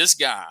 This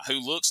guy who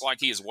looks like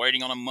he is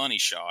waiting on a money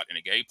shot in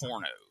a gay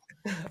porno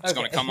is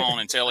going to come on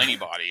and tell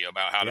anybody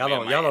about how to be a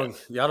man.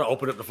 Y'all don't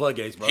open up the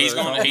floodgates, brother. He's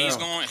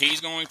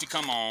going to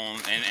come on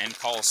and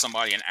call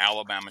somebody an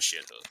Alabama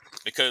shit hook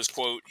because,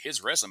 quote,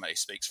 his resume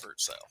speaks for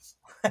itself.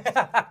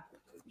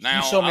 Now,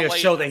 you show me a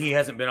show that he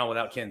hasn't been on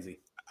without Kenzie.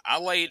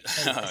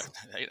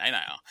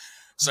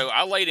 So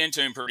I laid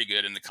into him pretty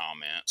good in the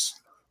comments.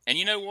 And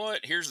you know what?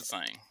 Here's the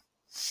thing.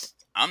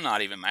 I'm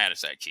not even mad at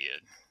that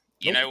kid.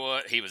 You know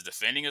what? He was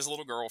defending his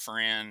little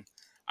girlfriend.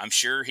 I'm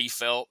sure he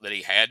felt that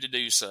he had to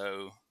do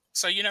so.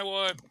 So you know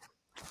what?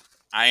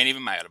 I ain't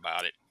even mad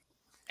about it.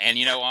 And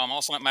you know, I'm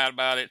also not mad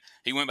about it.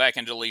 He went back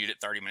and deleted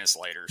it 30 minutes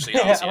later. So he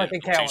obviously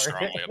didn't feel too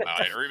strongly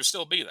about it, or he would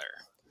still be there.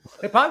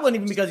 It probably wasn't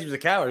even because he was a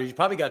coward. He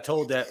probably got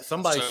told that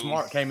somebody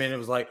smart came in and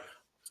was like,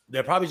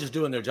 they're probably just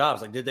doing their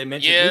jobs. Like, did they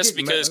mention? Yes,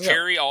 because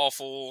Kerry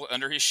Awful,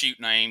 under his shoot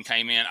name,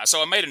 came in. So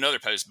I made another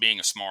post being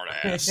a smart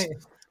ass.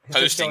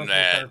 Posting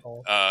that,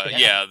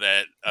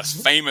 that a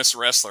famous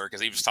wrestler,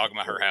 because he was talking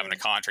about her having a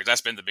contract.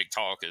 That's been the big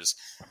talk, is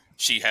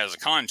she has a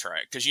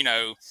contract. Because, you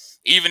know,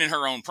 even in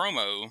her own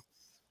promo,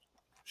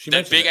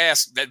 That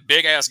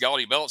big ass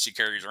gaudy belt she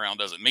carries around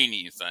doesn't mean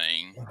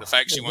anything. The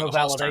fact she won the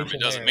Hall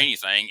tournament doesn't mean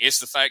anything. It's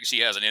the fact she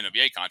has an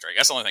NWA contract.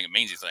 That's the only thing that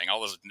means anything.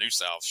 All this New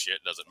South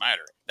shit doesn't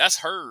matter. That's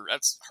her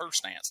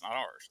stance, not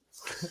ours.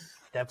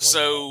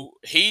 So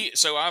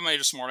I made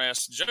a smart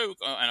ass joke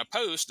and a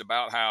post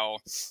about how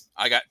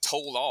I got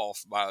told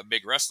off by a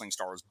big wrestling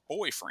star's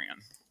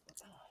boyfriend.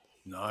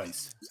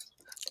 Nice.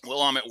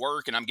 Well, I'm at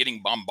work and I'm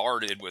getting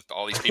bombarded with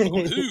all these people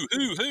going,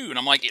 who? And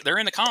I'm like, they're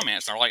in the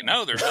comments. And they're like,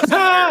 no, there's nothing there.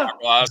 And I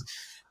realized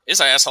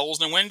this asshole's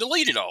and went and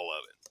deleted all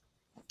of it.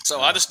 So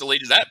I just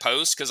deleted that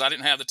post because I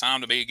didn't have the time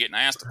to be getting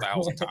asked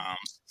 1,000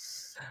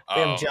 times.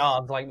 Them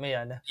jobs like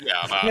men.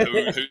 Yeah, about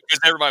because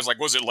everybody's like,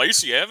 was it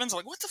Lacey Evans?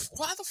 Like, why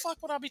the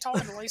fuck would I be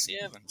talking to Lacey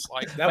Evans?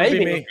 Like, that would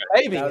be me.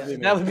 Maybe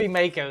that would be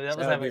Mako.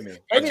 That would be me.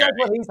 Maybe that's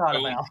what he's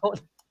talking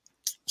about.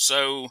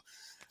 So,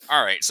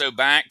 all right. So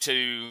back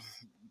to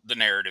the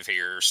narrative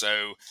here.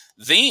 So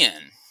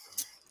then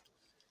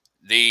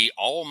the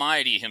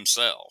almighty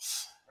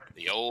himself,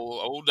 the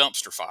old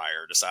dumpster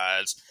fire,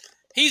 decides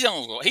he's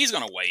going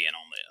to weigh in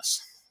on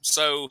this.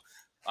 So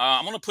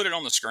I'm going to put it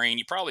on the screen.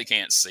 You probably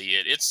can't see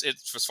it. It's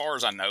as far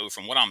as I know,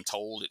 from what I'm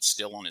told, it's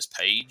still on his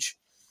page.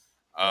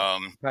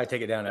 Probably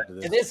take it down after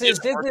this. This is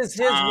his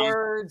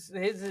words.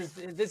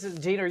 This is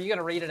Gene. Are you going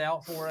to read it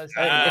out for us?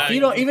 If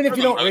you don't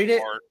read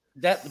it,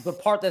 the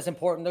part that's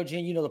important though,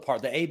 Gene, you know the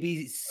part, the A,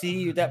 B,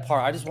 C, that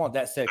part. I just want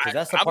that said because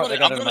that's the part that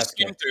got I'm going to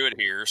skim through it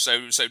here. So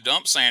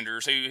Dump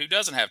Sanders, who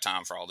doesn't have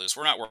time for all this,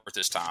 we're not worth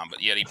his time,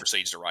 but yet he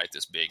proceeds to write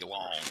this big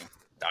long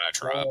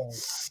diatribe.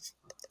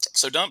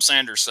 So Dump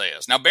Sanders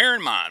says, now bear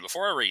in mind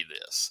before I read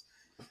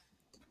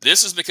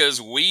this is because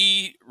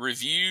we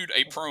reviewed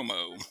a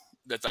promo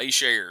that they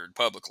shared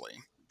publicly.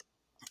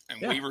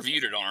 And we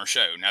reviewed it on our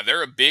show. Now,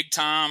 they're a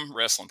big-time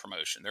wrestling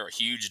promotion. They're a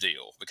huge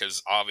deal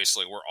because,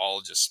 obviously, we're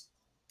all just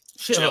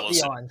jealous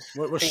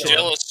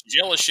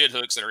shit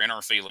hooks that are in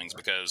our feelings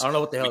because I don't know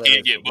what the hell we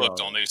can't get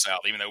booked on New South,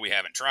 even though we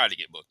haven't tried to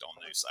get booked on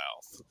New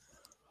South.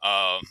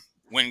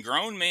 When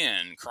grown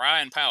men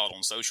cry and pout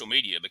on social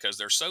media because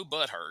they're so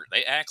butthurt,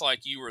 they act like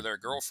you were their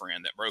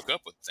girlfriend that broke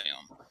up with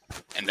them,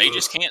 and they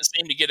just can't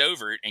seem to get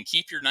over it and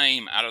keep your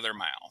name out of their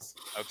mouth.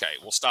 Okay,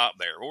 we'll stop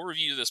there. We'll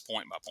review this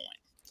point by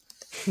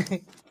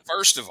point.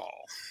 First of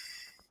all,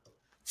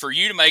 for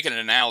you to make an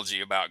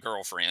analogy about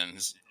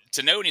girlfriends,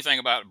 to know anything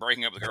about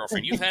breaking up with a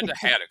girlfriend, you've had to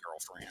have a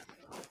girlfriend,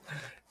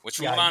 which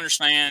from what I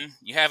understand,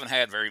 you haven't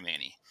had very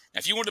many. Now,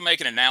 if you wanted to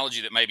make an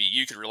analogy that maybe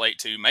you could relate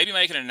to, maybe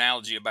make an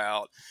analogy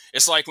about,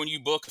 it's like when you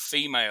book a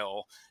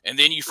female and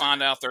then you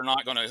find out they're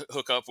not going to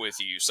hook up with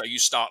you, so you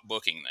stop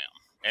booking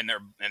them, and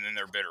then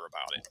they're bitter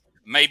about it.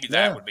 Maybe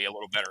that would be a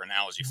little better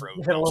analogy for a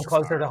little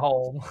closer to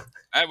home.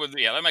 That'd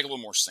make a little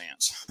more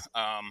sense.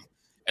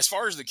 As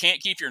far as the can't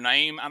keep your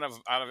name out of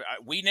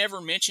we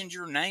never mentioned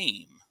your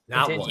name.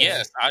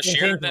 Yes, I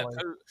shared that.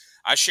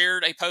 I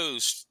shared a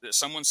post that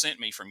someone sent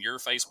me from your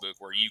Facebook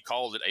where you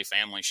called it a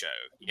family show.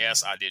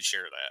 Yes, I did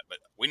share that, but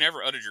we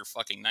never uttered your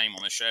fucking name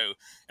on the show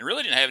and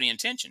really didn't have any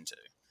intention to.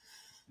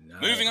 No.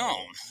 Moving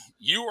on,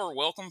 you are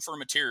welcome for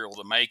material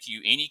to make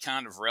you any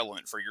kind of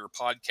relevant for your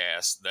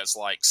podcast that's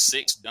like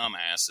six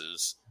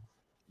dumbasses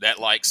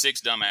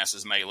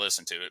may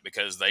listen to it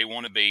because they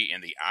want to be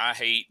in the I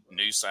Hate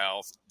New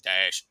South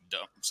I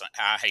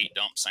Hate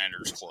Dump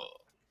Sanders Club.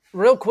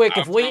 Real quick,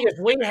 if we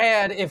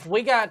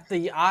got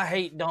the I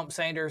Hate Dump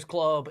Sanders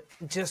Club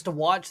just to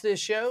watch this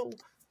show,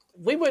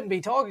 we wouldn't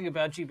be talking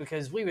about you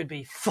because we would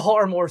be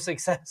far more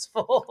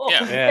successful.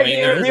 Yeah, I mean,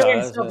 you're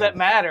doing stuff that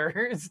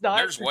matters.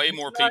 There's way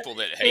more people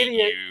that hate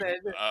you.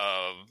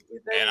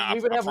 And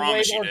we would have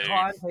way more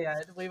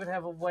content. We would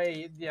have a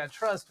way. Yeah,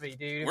 trust me,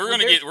 dude. We're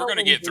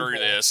gonna get through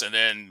this and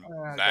then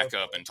back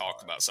up and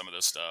talk about some of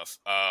this stuff.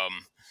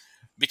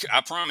 Because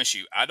I promise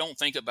you, I don't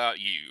think about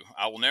you.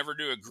 I will never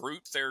do a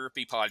group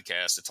therapy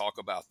podcast to talk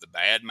about the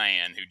bad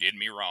man who did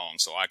me wrong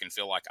so I can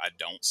feel like I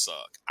don't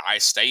suck. I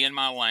stay in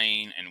my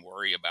lane and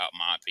worry about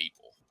my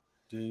people.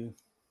 Do you?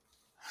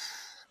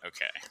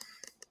 Okay.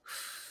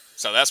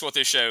 So that's what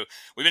this show,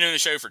 we've been doing the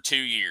show for 2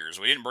 years.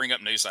 We didn't bring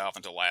up New South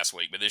until last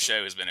week, but this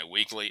show has been a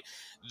weekly.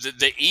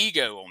 The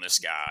ego on this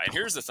guy, and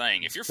here's the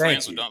thing, if you're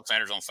friends with Dump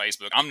Sanders on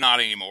Facebook, I'm not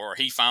anymore.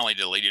 He finally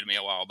deleted me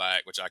a while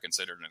back, which I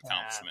considered an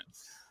accomplishment.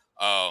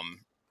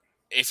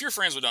 If you're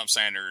friends with Dump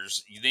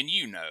Sanders, then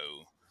you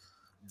know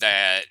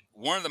that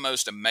one of the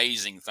most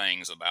amazing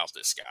things about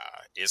this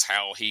guy is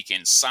how he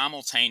can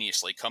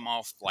simultaneously come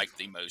off like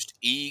the most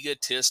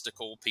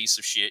egotistical piece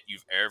of shit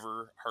you've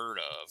ever heard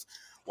of,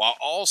 while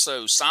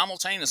also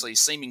simultaneously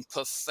seeming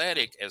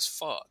pathetic as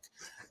fuck.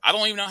 I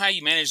don't even know how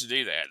you manage to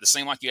do that. It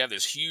seems like you have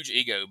this huge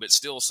ego, but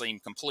still seem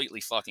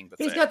completely fucking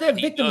pathetic. He's got that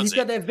victim. He's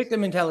got that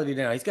victim mentality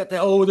now. He's got that.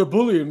 Oh, they're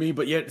bullying me,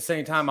 but yet at the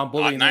same time, I'm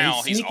bullying them.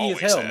 Now he's sneaky as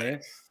hell,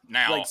 man.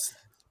 Now,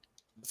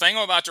 the thing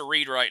I'm about to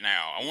read right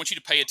now, I want you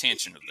to pay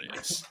attention to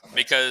this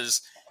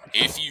because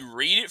if you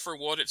read it for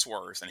what it's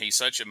worth, and he's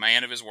such a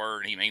man of his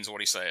word and he means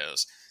what he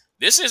says,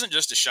 this isn't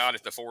just a shot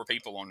at the 4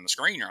 people on the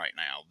screen right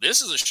now.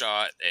 This is a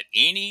shot at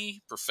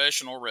any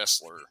professional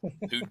wrestler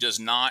who does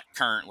not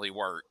currently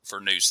work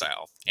for New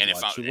South. And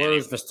Watch if your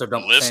words, Mr.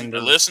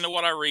 listen to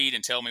what I read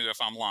and tell me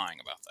if I'm lying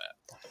about that.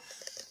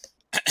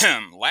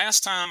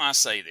 Last time I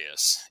say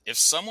this, if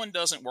someone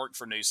doesn't work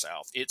for New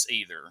South, it's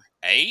either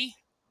A,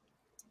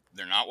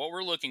 they're not what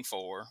we're looking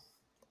for,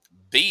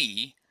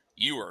 B,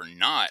 you are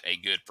not a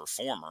good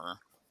performer,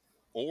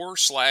 or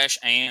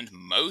 / and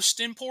most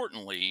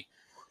importantly,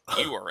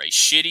 you are a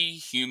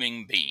shitty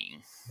human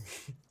being.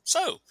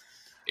 So,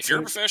 if you're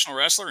a professional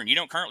wrestler and you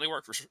don't currently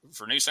work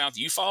for New South,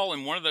 you fall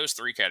in one of those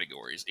 3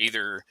 categories.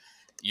 Either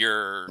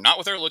you're not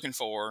what they're looking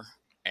for,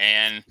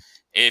 and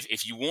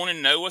if you want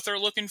to know what they're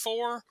looking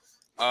for,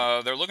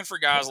 they're looking for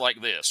guys like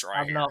this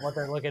right here. I'm not what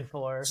they're looking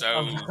for.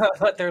 So,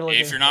 what they're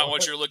looking if you're not for.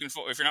 what you're looking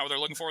for, if you're not what they're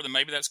looking for, then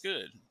maybe that's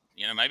good.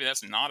 Maybe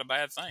that's not a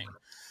bad thing.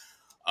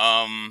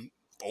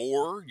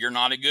 Or you're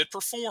not a good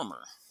performer.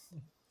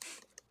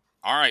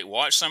 All right,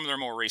 watch some of their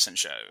more recent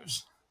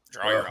shows.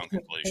 Draw your own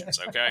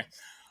conclusions, okay?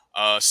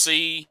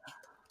 C,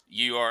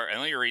 you are, and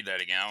let me read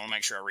that again. I want to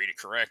make sure I read it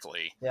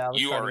correctly. Yeah,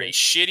 you are a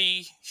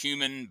shitty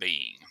human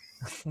being.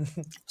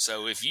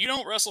 So if you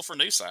don't wrestle for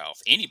New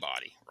South,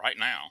 anybody right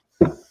now,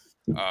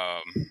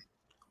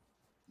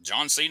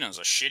 John Cena is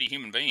a shitty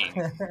human being,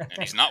 and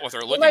he's not what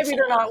they're looking maybe for.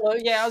 They're not.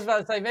 I was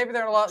about to say maybe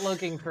they're not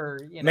looking for.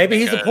 Maybe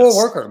he's a poor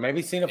worker.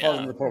 Maybe Cena falls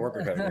into the poor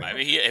worker category.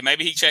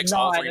 Maybe he checks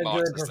all 3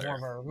 boxes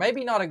there.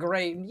 Maybe not a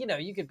great.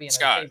 You could be in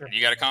Scott,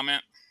 you got a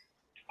comment?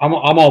 I'm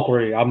all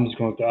 3. I'm just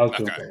going to.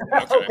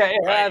 Okay,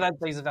 that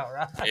seems about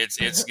right.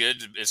 It's good.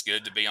 It's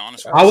good to be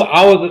honest with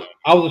I was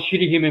a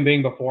shitty human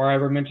being before I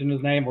ever mentioned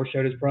his name or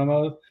showed his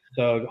promo.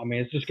 So I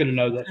mean, it's just good to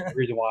know that's the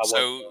reason why I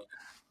was.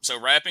 So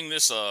wrapping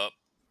this up,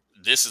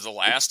 this is the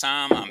last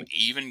time I'm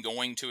even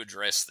going to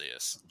address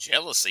this.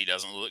 Jealousy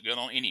doesn't look good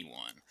on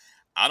anyone.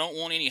 I don't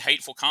want any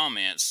hateful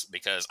comments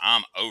because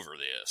I'm over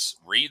this.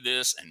 Read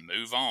this and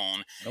move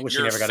on.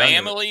 Your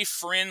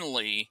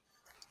family-friendly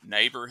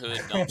neighborhood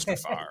dumpster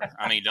fire.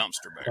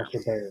 Dumpster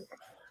bear.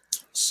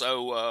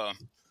 So,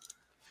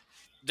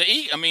 the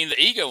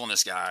ego on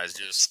this guy is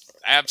just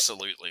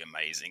absolutely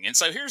amazing. And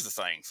so here's the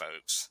thing,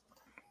 folks.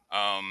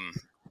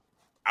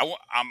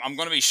 I'm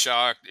going to be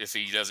shocked if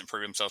he doesn't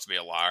prove himself to be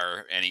a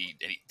liar,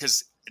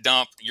 because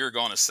Dump, you're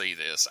going to see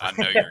this. I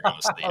know you're going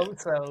to see it.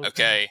 So.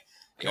 Okay,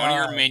 one of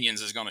your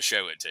minions is going to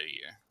show it to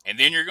you, and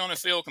then you're going to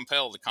feel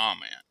compelled to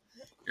comment.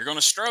 You're going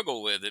to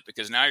struggle with it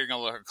because now you're going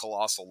to look like a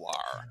colossal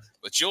liar,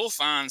 but you'll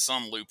find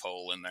some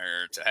loophole in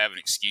there to have an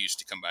excuse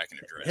to come back and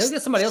address. He'll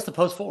get somebody else to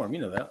post for him.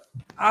 You know that.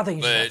 I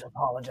think you should have to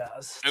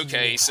apologize.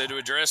 Okay, so to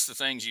address the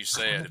things you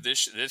said,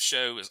 this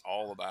show is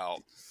all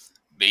about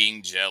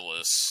being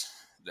jealous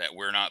that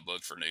we're not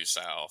booked for New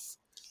South.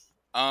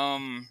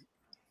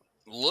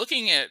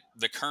 Looking at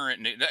the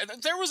current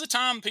there was a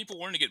time people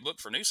wanted to get booked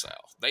for New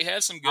South. They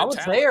had some good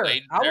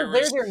talent. I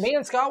was there. Me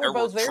and Scott were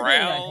both there.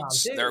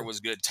 Crowds, there was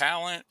good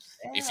talent.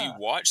 Yeah. If you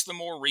watch the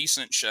more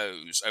recent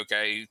shows,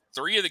 okay,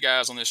 3 of the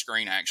guys on this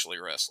screen actually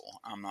wrestle.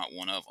 I'm not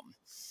one of them.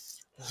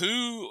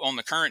 Who on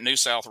the current New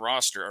South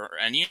roster,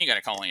 and you ain't got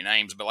to call any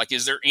names, but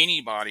is there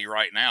anybody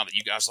right now that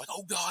you guys are like,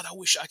 oh God, I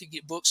wish I could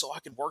get booked so I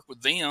could work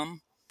with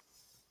them?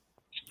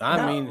 Do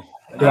I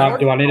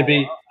need to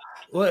be?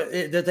 Well,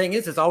 the thing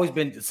is, it's always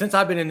been, since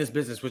I've been in this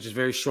business, which is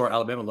very short,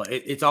 Alabama,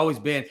 it's always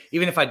been,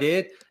 even if I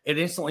did, it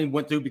instantly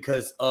went through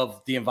because of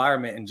the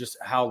environment and just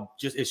how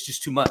it's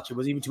just too much. It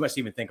was even too much to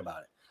even think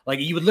about it.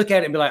 You would look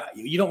at it and be like,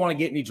 you don't want to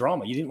get any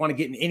drama. You didn't want to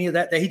get in any of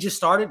that he just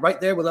started right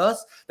there with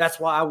us. That's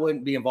why I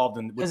wouldn't be involved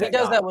in. Because he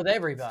does that with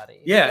everybody.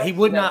 Yeah, he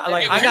would not.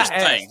 I got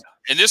asked.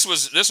 And this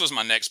was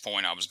my next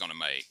point I was going to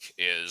make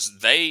is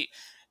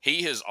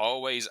he has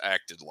always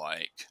acted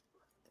like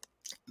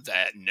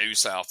that New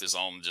South is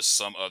on just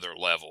some other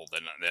level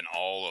than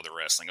all other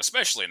wrestling,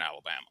 especially in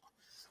Alabama.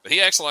 But he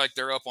acts like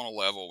they're up on a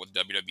level with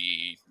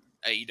WWE,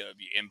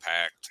 AEW,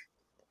 Impact,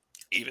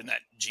 even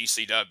that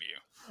GCW.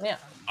 Yeah.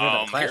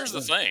 Here's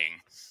the thing.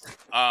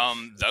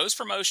 Those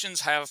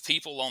promotions have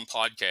people on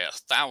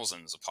podcasts,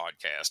 thousands of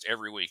podcasts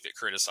every week that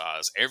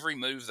criticize every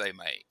move they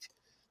make.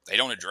 They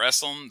don't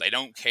address them. They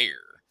don't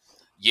care.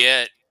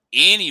 Yet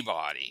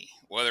anybody,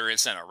 whether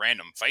it's in a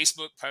random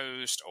Facebook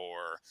post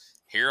or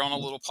here on a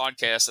little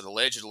podcast that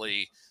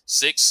allegedly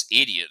 6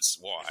 idiots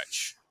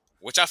watch,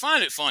 which I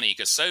find it funny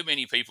because so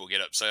many people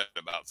get upset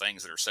about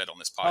things that are said on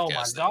this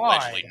podcast that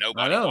allegedly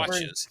nobody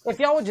watches. If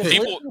y'all would just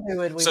listen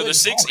to it, so the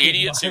 6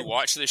 idiots who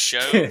watch this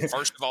show,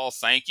 first of all,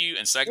 thank you,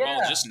 and second of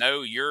all, just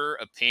know your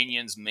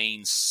opinions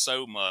mean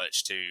so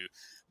much to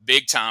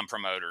big time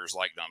promoters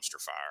like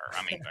Dumpster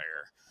Fire. Bear.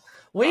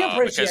 We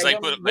appreciate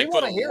because they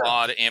put a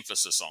lot of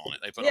emphasis on it.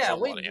 They put a whole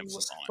lot of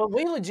emphasis on it.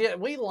 But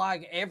we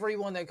like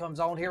everyone that comes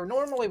on here.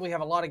 Normally, we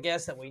have a lot of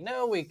guests that we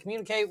know, we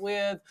communicate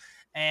with,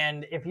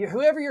 and if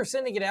whoever you're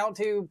sending it out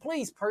to,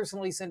 please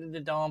personally send it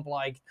to Dump.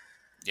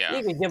 You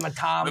can give them a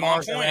time. But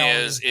my point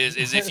is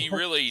if you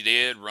really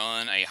did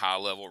run a high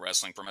level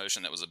wrestling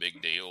promotion that was a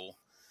big deal,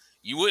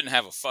 you wouldn't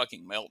have a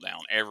fucking meltdown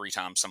every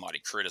time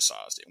somebody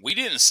criticized it. We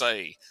didn't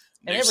say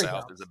New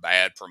South is a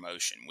bad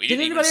promotion. We Did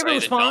didn't even say that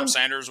Dump respond?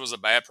 Sanders was a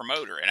bad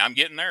promoter. And I'm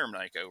getting there,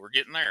 Mako. We're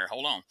getting there.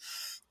 Hold on.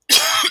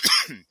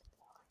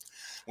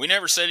 We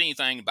never said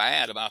anything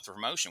bad about the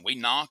promotion. We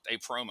knocked a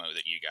promo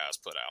that you guys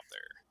put out there.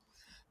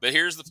 But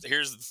here's the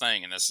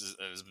thing, and this is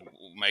as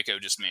Mako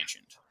just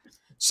mentioned.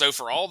 So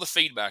for all the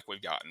feedback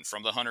we've gotten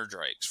from the Hunter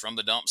Drakes, from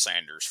the Dump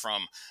Sanders,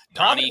 from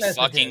Donnie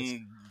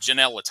fucking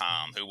Janela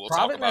Time, who we'll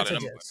talk about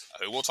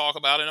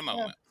in a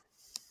moment.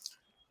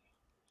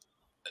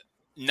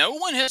 No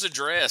one has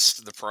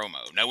addressed the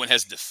promo. No one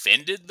has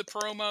defended the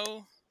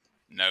promo.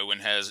 No one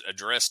has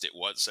addressed it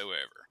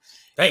whatsoever.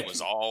 It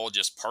was all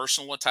just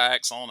personal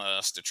attacks on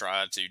us to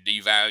try to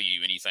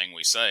devalue anything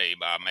we say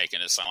by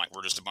making us sound like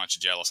we're just a bunch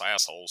of jealous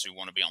assholes who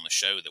want to be on the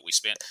show that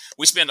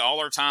we spend all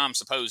our time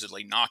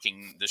supposedly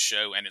knocking the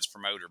show and its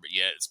promoter, but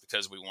yet it's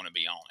because we want to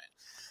be on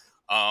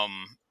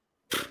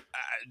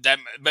it.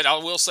 But I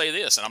will say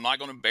this, and I'm not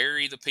going to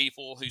bury the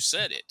people who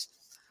said it,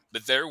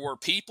 but there were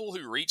people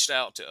who reached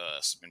out to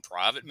us in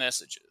private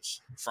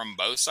messages from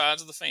both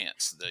sides of the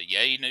fence, the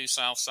yay New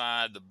South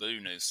side, the boo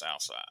New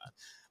South side.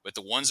 But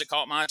the ones that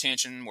caught my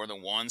attention were the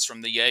ones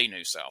from the yay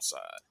New South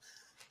side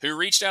who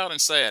reached out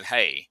and said,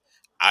 hey,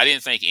 I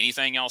didn't think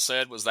anything y'all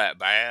said was that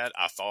bad.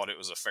 I thought it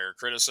was a fair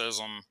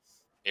criticism.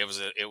 It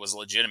was a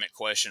legitimate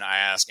question I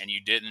asked, and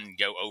you didn't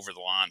go over the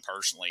line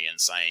personally in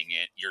saying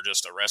it. You're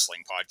just a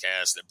wrestling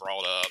podcast that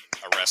brought up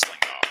a wrestling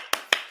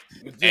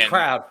topic. The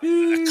crowd.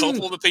 A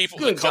couple of the people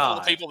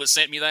that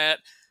sent me that,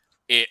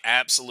 it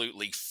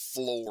absolutely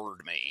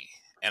floored me.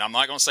 And I'm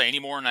not going to say any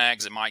more than that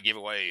because it might give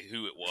away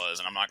who it was,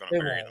 and I'm not going to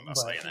bury them by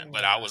saying that.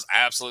 But I was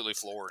absolutely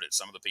floored at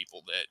some of the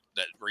people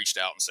that reached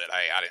out and said,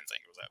 "Hey, I didn't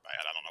think it was that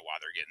bad. I don't know why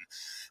they're getting."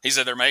 He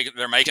said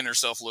they're making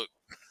themselves look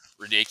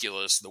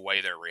ridiculous the way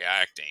they're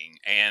reacting,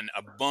 and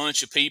a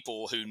bunch of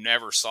people who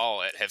never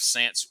saw it have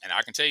since. And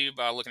I can tell you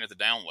by looking at the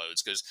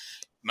downloads because.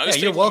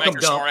 Most people make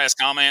their smart-ass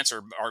comments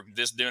are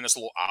just doing this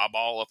little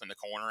eyeball up in the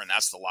corner, and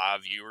that's the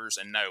live viewers.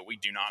 And no, we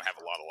do not have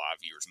a lot of live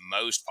viewers.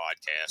 Most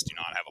podcasts do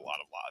not have a lot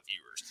of live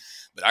viewers.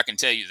 But I can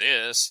tell you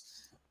this,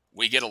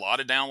 we get a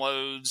lot of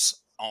downloads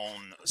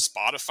on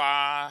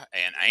Spotify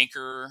and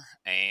Anchor,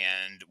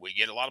 and we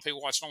get a lot of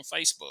people watching on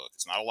Facebook.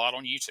 It's not a lot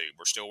on YouTube.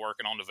 We're still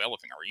working on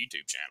developing our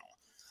YouTube channel.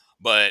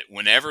 But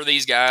whenever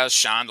these guys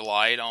shined a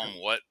light on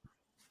what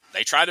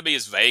they tried to be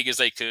as vague as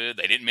they could.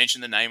 They didn't mention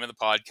the name of the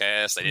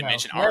podcast. They didn't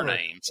mention our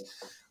names.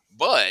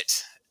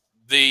 But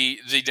the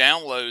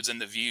downloads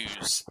and the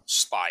views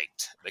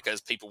spiked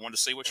because people wanted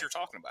to see what you're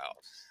talking about.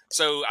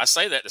 So I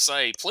say that to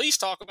say, please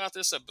talk about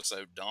this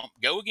episode, Dump.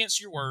 Go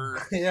against your word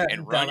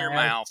and run your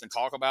mouth and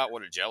talk about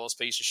what a jealous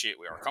piece of shit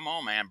we are. Come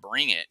on, man.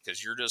 Bring it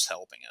because you're just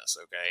helping us,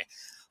 okay?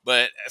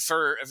 But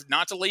for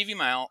not to leave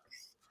him out,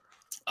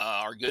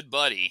 our good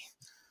buddy,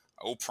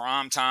 old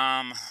Prime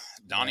Time,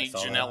 Donnie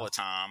Janela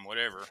Time,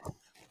 whatever.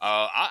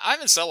 I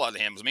haven't said a lot to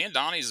him because me and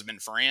Donnie's have been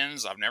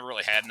friends. I've never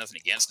really had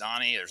nothing against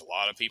Donnie. There's a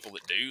lot of people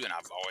that do, and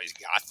I've always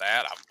got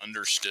that. I've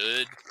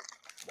understood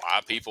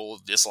why people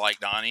dislike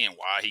Donnie and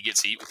why he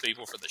gets heat with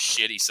people for the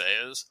shit he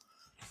says.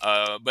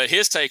 But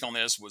his take on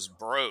this was,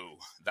 bro,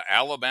 the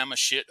Alabama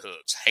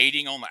shithooks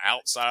hating on the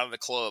outside of the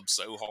club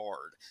so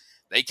hard.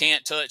 They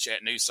can't touch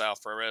at New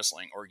South Pro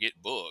Wrestling or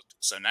get booked,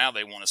 so now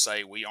they want to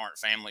say we aren't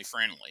family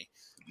friendly.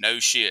 No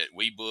shit,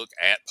 we book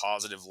at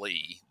Positive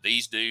Lee.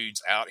 These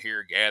dudes out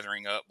here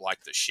gathering up like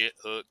the shit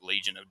hook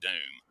Legion of Doom.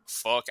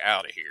 Fuck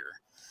out of here.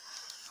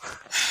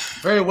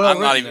 Very well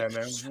written there,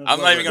 man. I'm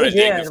not even going to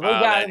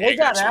dignify we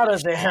got out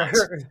of there.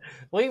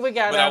 We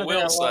got out of there a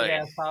long say,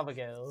 ass time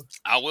ago.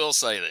 I will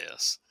say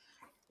this.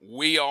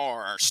 We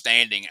are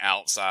standing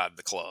outside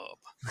the club.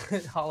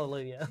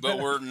 Hallelujah. But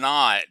we're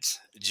not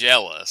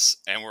jealous,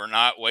 and we're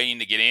not waiting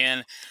to get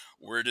in.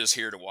 We're just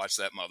here to watch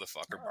that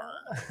motherfucker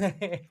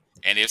burn.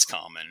 And it's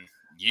coming.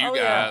 You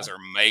guys are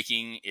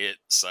making it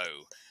so.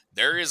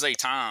 There is a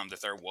time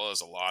that there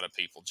was a lot of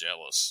people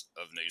jealous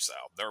of New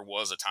South. There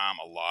was a time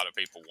a lot of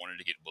people wanted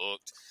to get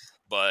booked.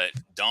 But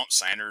Dump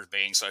Sanders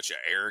being such an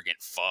arrogant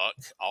fuck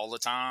all the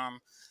time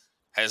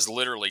has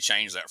literally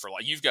changed that for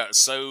life. You've got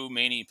so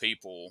many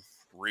people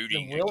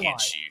rooting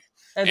against you.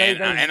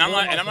 And I'm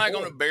not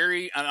going to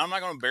bury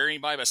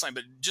anybody by saying,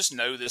 but just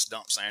know this,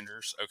 Dump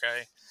Sanders,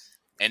 okay?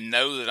 And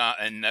know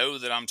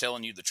that I'm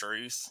telling you the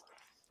truth.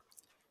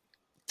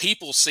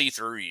 People see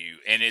through you,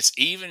 and it's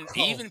even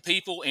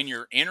people in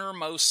your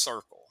innermost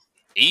circle,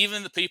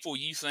 even the people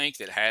you think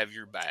that have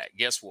your back.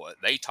 Guess what?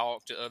 They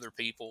talk to other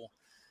people,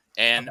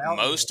 and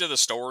most of the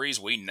stories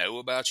we know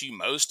about you,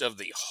 most of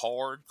the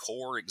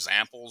hardcore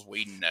examples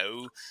we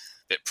know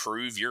that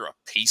prove you're a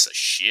piece of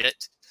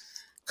shit,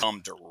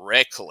 come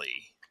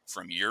directly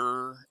from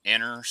your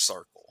inner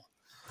circle.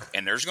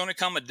 And there's going to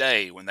come a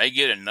day when they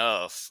get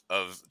enough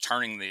of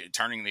turning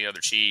the other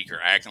cheek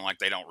or acting like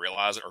they don't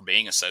realize it or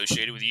being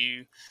associated with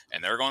you,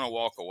 and they're going to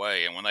walk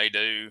away. And when they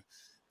do,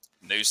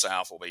 New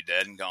South will be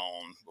dead and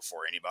gone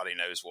before anybody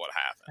knows what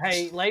happens.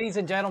 Hey, ladies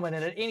and gentlemen,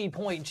 and at any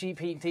point, Cheap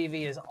Heat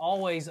TV is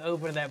always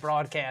open to that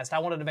broadcast. I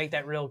wanted to make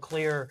that real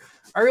clear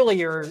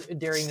earlier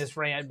during this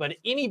rant, but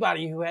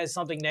anybody who has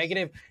something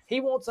negative,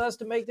 he wants us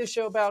to make this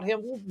show about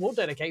him, we'll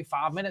dedicate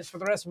 5 minutes for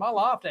the rest of my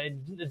life to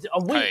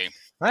a week. Hey,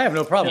 I have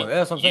no problem.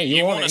 That's what I'm saying.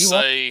 You want to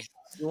say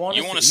You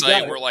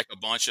we're like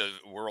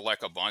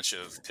a bunch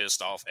of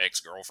pissed off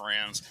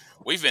ex-girlfriends.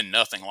 We've been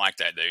nothing like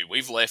that, dude.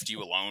 We've left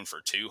you alone for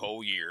 2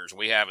 whole years.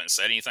 We haven't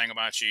said anything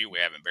about you. We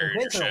haven't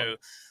buried your show.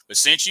 But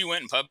since you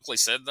went and publicly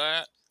said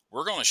that,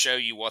 we're going to show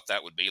you what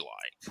that would be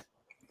like.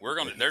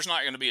 There's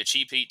not going to be a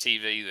Cheap Heat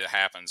TV that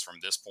happens from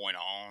this point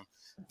on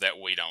that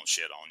we don't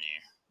shit on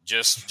you.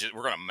 Just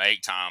we're going to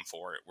make time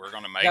for it. We're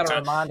going to make time.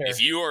 Reminder.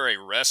 If you are a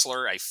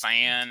wrestler, a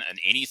fan, and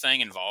anything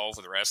involved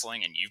with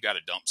wrestling, and you've got a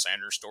Dump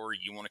Sanders story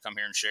you want to come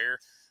here and share,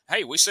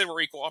 hey, we said we're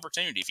equal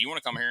opportunity. If you want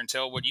to come here and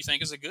tell what you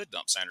think is a good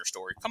Dump Sanders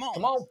story, come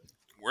on.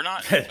 We're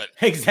not. But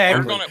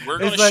exactly. We're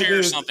going to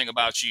share something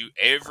about you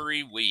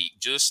every week,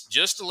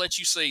 just to let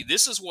you see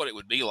this is what it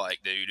would be like,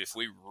 dude, if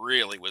we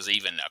really was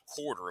even a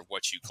quarter of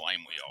what you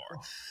claim we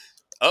are.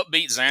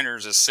 Upbeat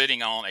Xanders is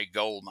sitting on a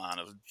gold mine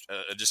of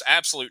just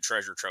absolute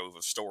treasure trove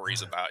of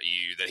stories about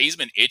you that he's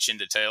been itching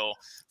to tell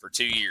for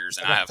 2 years,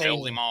 and I have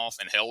held him off.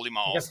 And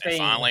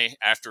finally,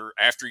 after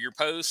your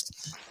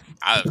post,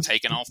 I have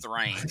taken off the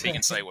reins. He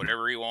can say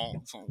whatever he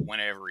wants,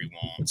 whenever he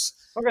wants.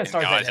 We're gonna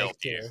start that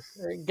next year.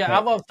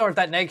 I'm gonna start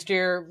that next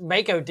year.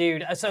 Mako,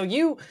 dude. So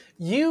you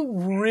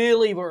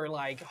really were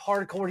like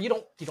hardcore. You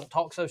don't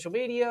talk social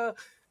media.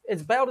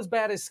 It's about as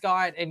bad as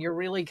Scott, and you're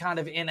really kind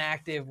of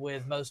inactive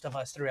with most of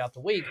us throughout the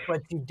week,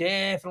 but you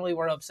definitely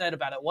were upset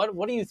about it.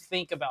 What do you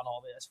think about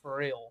all this, for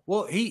real?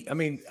 Well,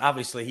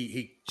 obviously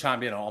he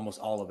chimed in on almost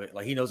all of it.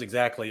 Like, he knows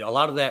exactly a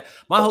lot of that.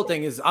 My whole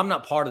thing is I'm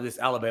not part of this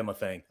Alabama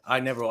thing.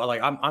 I'm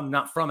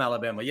not from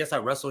Alabama. Yes, I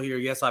wrestle here.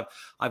 Yes,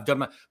 I've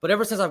done but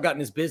ever since I've gotten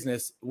this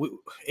business,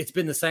 it's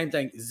been the same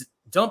thing.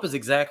 Dump is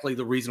exactly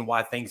the reason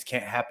why things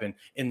can't happen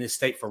in this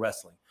state for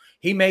wrestling.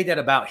 He made that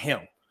about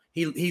him.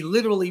 He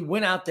literally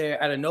went out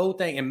there at a no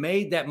thing and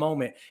made that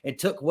moment and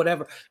took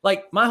whatever.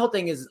 Like, my whole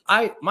thing is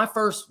my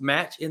first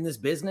match in this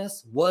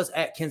business was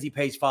at Kenzie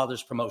Page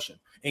Father's promotion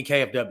in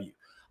KFW.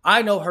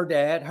 I know her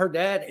dad. Her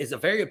dad is a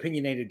very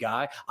opinionated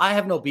guy. I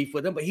have no beef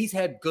with him, but he's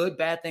had good,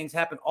 bad things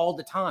happen all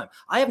the time.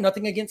 I have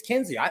nothing against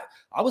Kenzie. I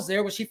was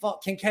there when she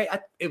fought Kincaid.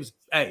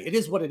 It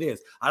is what it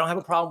is. I don't have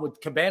a problem with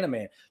Cabana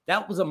Man.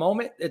 That was a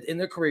moment in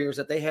their careers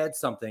that they had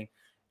something,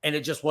 and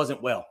it just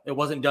wasn't well. It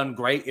wasn't done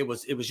great. It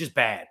was just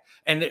bad.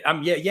 And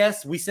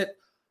yes, we said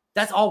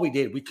that's all we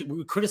did. We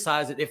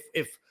criticized it.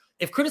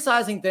 If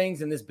criticizing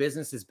things in this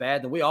business is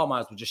bad, then we all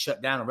might as well just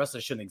shut down and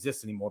wrestling shouldn't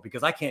exist anymore,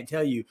 because I can't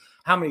tell you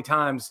how many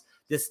times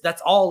it's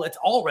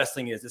all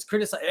wrestling is. It's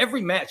criticize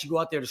every match. You go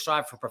out there to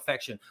strive for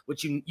perfection,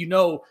 which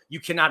you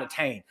cannot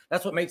attain.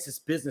 That's what makes this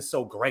business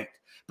so great.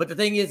 But the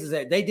thing is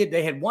that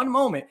they had one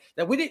moment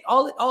that we did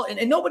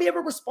and nobody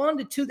ever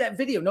responded to that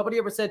video. Nobody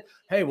ever said,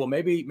 hey, well,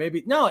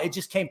 maybe. No, it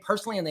just came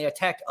personally and they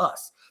attacked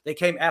us. They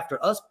came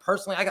after us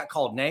personally. I got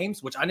called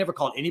names, which I never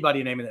called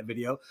anybody a name in that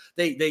video.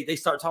 They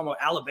start talking about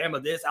Alabama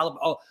this, Alabama.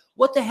 Oh,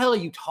 what the hell are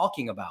you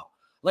talking about?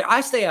 Like,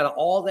 I stay out of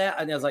all that.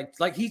 And I was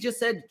like he just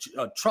said,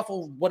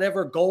 truffle,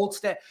 whatever, gold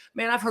stat.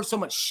 Man, I've heard so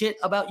much shit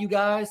about you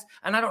guys.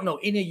 And I don't know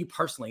any of you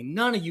personally,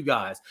 none of you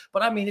guys.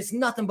 But I mean, it's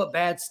nothing but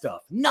bad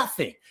stuff.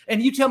 Nothing.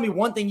 And you tell me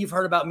one thing you've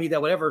heard about me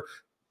that would ever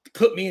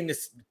put me in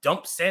this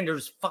Dump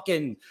Sanders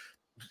fucking,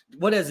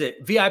 what is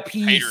it? VIP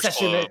Haters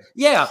session. Club.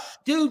 Yeah,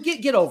 dude,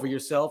 get over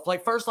yourself.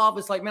 Like, first off,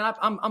 it's like, man,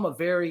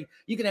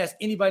 you can ask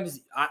anybody.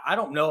 I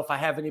don't know if I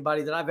have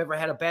anybody that I've ever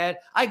had a bad.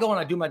 I go and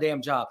I do my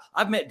damn job.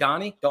 I've met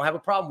Donnie, don't have a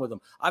problem with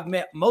him. I've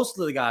met most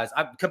of the guys.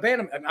 I've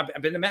been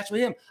in a match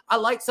with him. I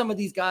like some of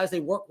these guys. They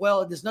work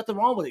well. There's nothing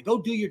wrong with it.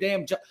 Go do your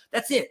damn job.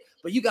 That's it.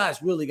 But you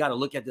guys really got to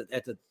look at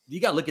you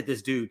got to look at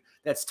this dude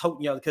that's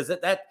totally, because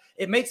that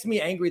it makes me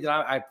angry that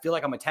I feel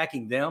like I'm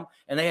attacking them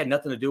and they had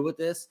nothing to do with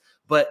this.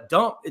 But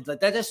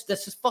that's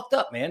just fucked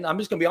up, man. I'm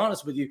just gonna be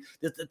honest with you.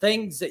 The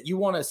things that you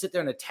want to sit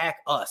there and attack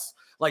us,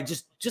 like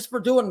just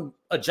for doing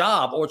a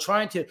job or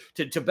trying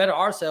to better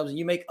ourselves, and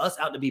you make us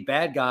out to be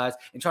bad guys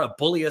and try to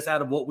bully us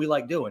out of what we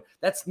like doing.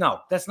 That's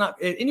not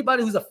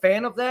anybody who's a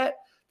fan of that.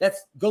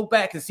 Go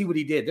back and see what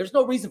he did. There's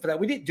no reason for that.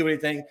 We didn't do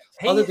anything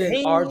other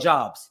than our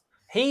jobs.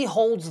 He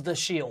holds the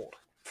shield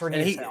for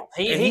New South.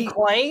 He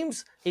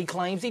claims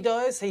he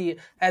does. He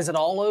has it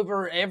all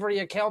over every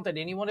account that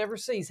anyone ever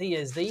sees. He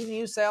is the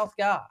New South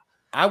guy.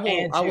 I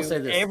will say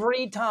this.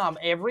 Every time,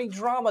 every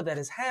drama that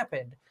has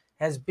happened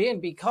has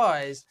been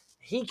because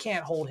he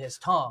can't hold his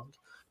tongue.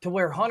 To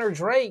where Hunter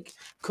Drake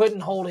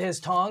couldn't hold his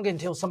tongue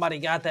until somebody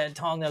got that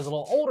tongue that was a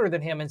little older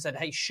than him and said,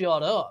 hey,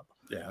 shut up.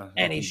 Yeah.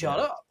 And he shut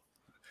up.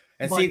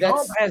 And but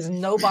Dump has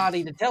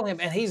nobody to tell him,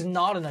 and he's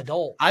not an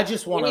adult.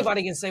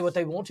 Anybody can say what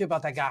they want to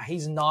about that guy.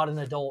 He's not an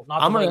adult.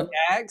 Not the way he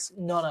acts,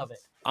 none of it.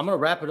 I'm going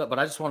to wrap it up, but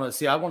I want to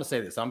say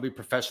this. I'm going to be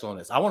professional in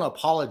this. I want to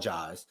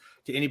apologize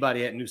to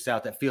anybody at New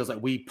South that feels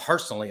like we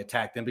personally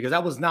attacked them, because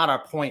that was not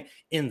our point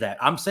in that.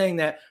 I'm saying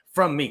that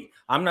from me.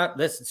 I'm not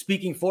that's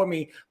speaking for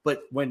me,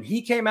 but when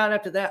he came out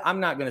after that, I'm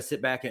not going to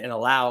sit back and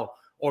allow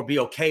or be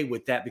okay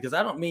with that because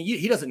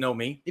he doesn't know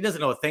me. He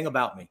doesn't know a thing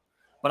about me.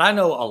 But I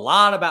know a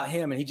lot about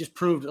him, and he just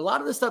proved a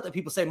lot of the stuff that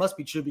people say must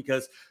be true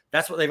because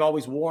that's what they've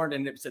always warned,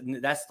 and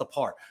that's the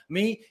part.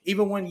 Me,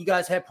 even when you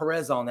guys had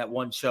Perez on that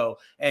one show,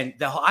 and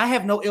I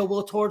have no ill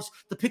will towards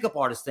the pickup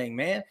artist thing,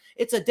 man.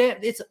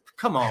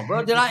 Come on,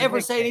 bro. Did I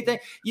ever say anything?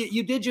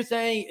 You did your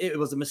thing. It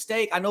was a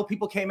mistake. I know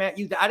people came at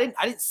you. I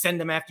didn't send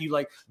them after you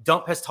like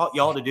Dump has taught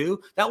y'all to do.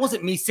 That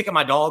wasn't me sicking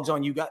my dogs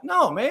on you guys.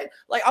 No, man.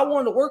 Like I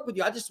wanted to work with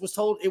you. I just was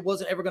told it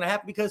wasn't ever going to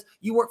happen because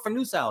you work for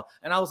New South,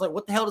 and I was like,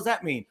 what the hell does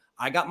that mean?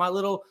 I got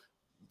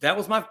that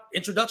was my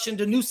introduction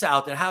to New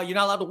South and how you're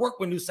not allowed to work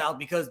with New South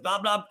because blah,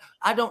 blah.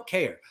 I don't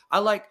care. I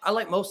like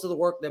most of the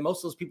work that most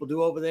of those people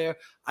do over there.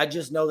 I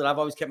just know that I've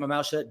always kept my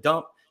mouth shut.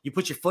 Dump. You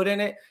put your foot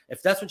in it.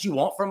 If that's what you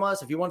want from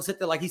us, if you want to sit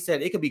there, like he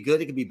said, it could be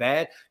good, it could be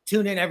bad.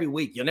 Tune in every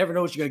week. You'll never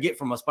know what you're going to get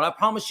from us. But I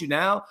promise you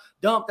now,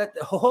 Dump,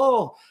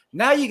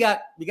 now you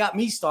got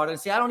me started.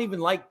 See, I don't even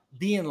like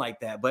being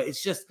like that, but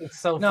it's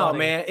so funny.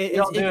 Man. You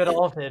don't do it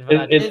often.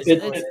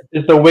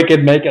 It's a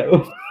wicked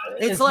Mako.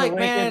 It's like,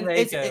 man,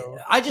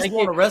 I just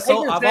want to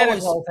wrestle.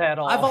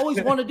 I've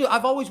always wanted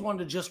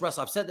to just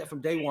wrestle. I've said that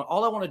from day one.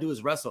 All I want to do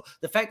is wrestle.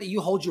 The fact that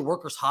you hold your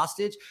workers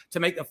hostage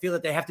to make them feel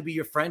that they have to be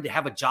your friend to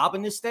have a job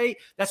in this state,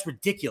 that's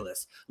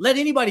ridiculous. Let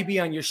anybody be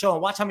on your show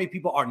and watch how many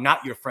people are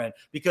not your friend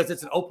because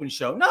it's an open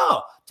show.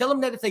 No, tell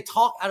them that if they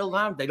talk out of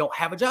line, they don't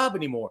have a job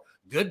anymore.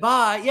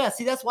 Goodbye. Yeah,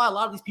 see, that's why a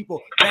lot of these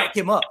people back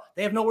him up.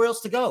 They have nowhere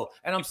else to go.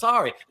 And I'm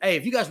sorry. Hey,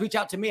 if you guys reach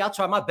out to me, I'll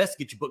try my best to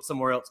get you booked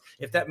somewhere else.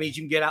 If that means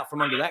you can get out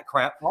from under that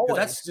crap.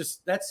 Because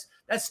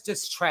that's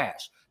just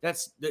trash.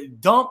 That's the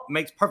Dump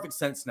makes perfect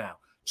sense now.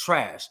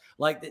 Trash.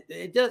 Like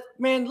it does,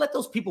 man, let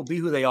those people be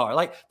who they are.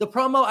 Like the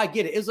promo, I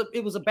get it.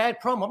 It was a bad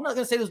promo. I'm not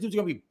gonna say those dudes are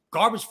gonna be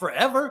garbage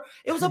forever.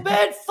 It was a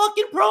bad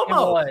fucking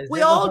promo.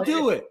 We all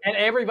do it. And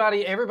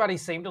everybody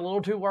seemed a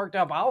little too worked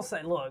up. I'll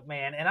say, look,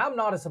 man, and I'm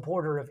not a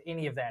supporter of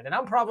any of that. And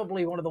I'm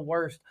probably one of the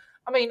worst.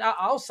 I mean,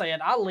 I'll say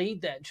it. I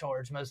lead that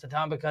charge most of the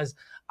time because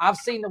I've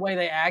seen the way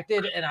they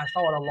acted and I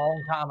saw it a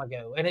long time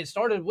ago. And it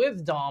started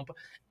with Dump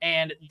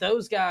and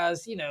those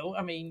guys,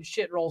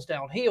 shit rolls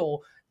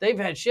downhill. They've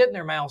had shit in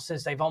their mouth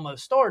since they've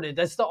almost started.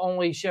 That's the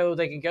only show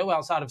they can go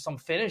outside of some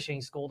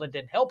finishing school that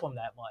didn't help them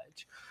that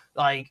much.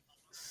 Like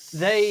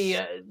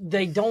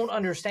they don't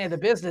understand the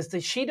business.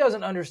 She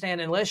doesn't understand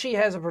unless she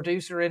has a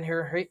producer in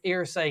her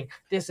ear saying,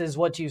 this is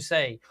what you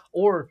say,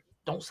 or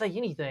don't say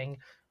anything.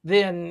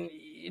 Then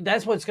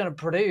that's what's going to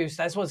produce.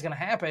 That's what's going to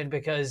happen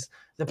because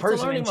the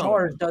person in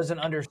charge doesn't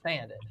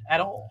understand it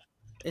at all.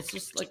 It's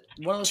just like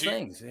one of those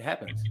things. It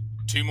happens.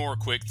 Two more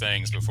quick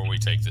things before we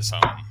take this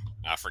home.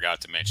 I forgot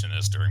to mention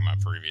this during my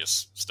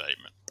previous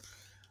statement.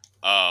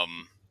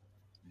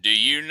 Do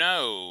you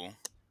know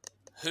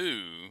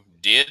who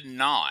did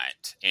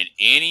not in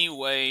any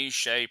way,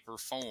 shape, or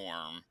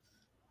form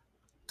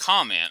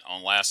comment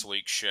on last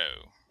week's show?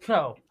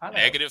 No, I know.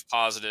 Negative,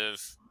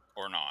 positive,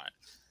 or not?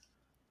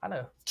 I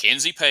know.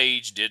 Kenzie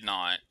Page did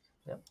not.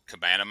 Yep.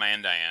 Cabana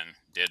Man Dan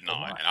did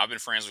not. And I've been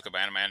friends with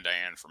Cabana Man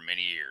Dan for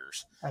many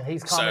years. And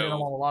he's commented on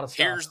a lot of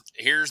stuff.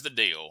 Here's the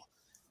deal.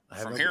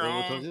 From here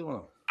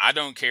on, I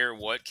don't care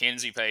what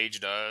Kenzie Page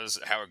does,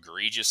 how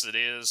egregious it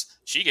is.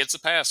 She gets a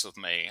pass with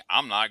me.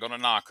 I'm not going to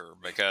knock her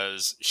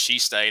because she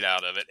stayed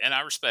out of it, and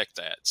I respect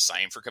that.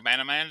 Same for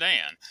Cabana Man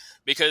Dan,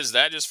 because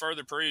that just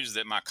further proves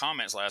that my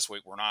comments last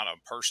week were not a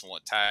personal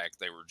attack.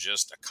 They were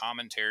just a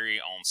commentary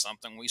on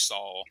something we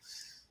saw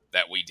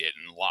that we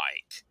didn't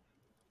like.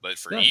 But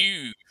for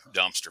you,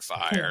 Dumpster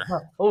Fire,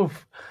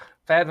 oof,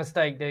 bad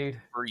mistake, dude.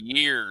 For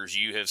years,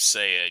 you have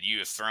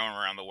thrown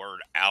around the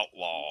word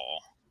outlaw.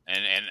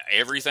 And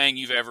everything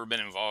you've ever been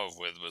involved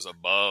with was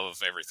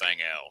above everything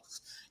else.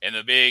 And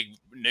the big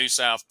New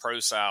South, Pro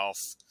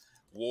South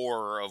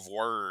war of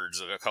words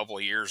a couple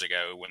of years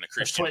ago when the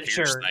Christian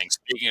Pierce thing,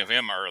 speaking of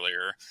him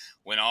earlier,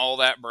 when all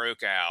that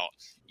broke out,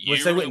 you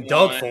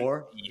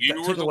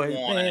were the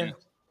one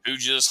who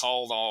just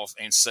hauled off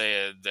and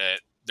said that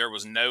there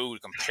was no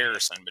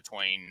comparison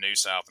between New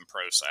South and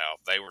Pro South.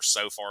 They were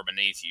so far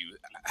beneath you.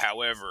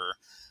 However,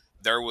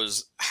 there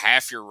was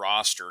half your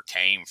roster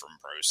came from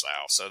Pro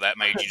South, so that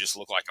made you just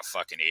look like a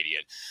fucking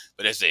idiot.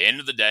 But at the end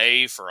of the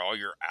day, for all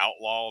your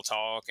outlaw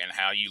talk and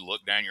how you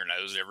look down your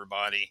nose at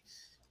everybody,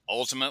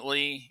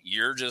 ultimately,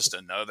 you're just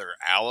another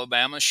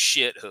Alabama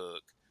shithook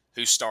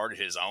who started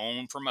his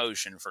own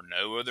promotion for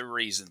no other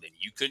reason than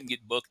you couldn't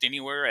get booked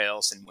anywhere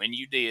else. And when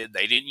you did,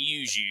 they didn't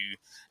use you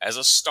as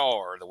a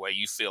star the way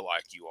you feel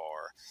like you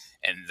are.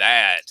 And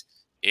that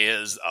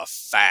is a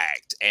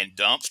fact. And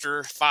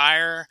Dumpster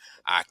Fire,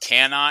 I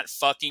cannot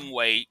fucking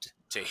wait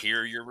to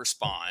hear your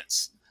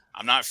response.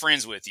 I'm not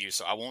friends with you,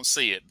 so I won't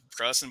see it.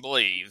 Trust and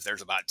believe,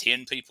 there's about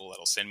 10 people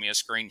that'll send me a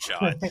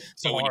screenshot.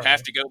 So when you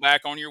have to go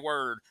back on your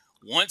word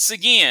once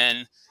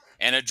again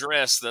and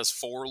address those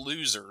 4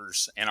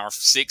 losers and our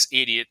 6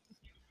 idiot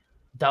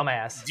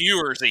dumbass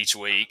viewers each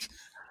week,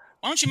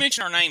 why don't you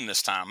mention our name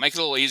this time? Make it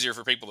a little easier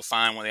for people to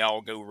find when they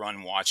all go run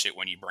and watch it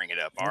when you bring it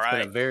up. All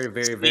right. Been a very,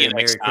 very, very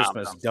Merry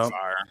Christmas, Dump.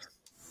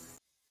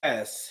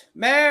 Yes.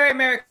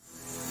 Merry.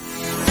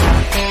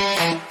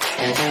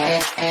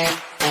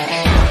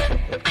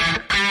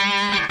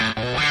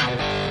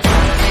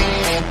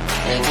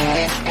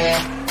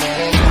 Thank you.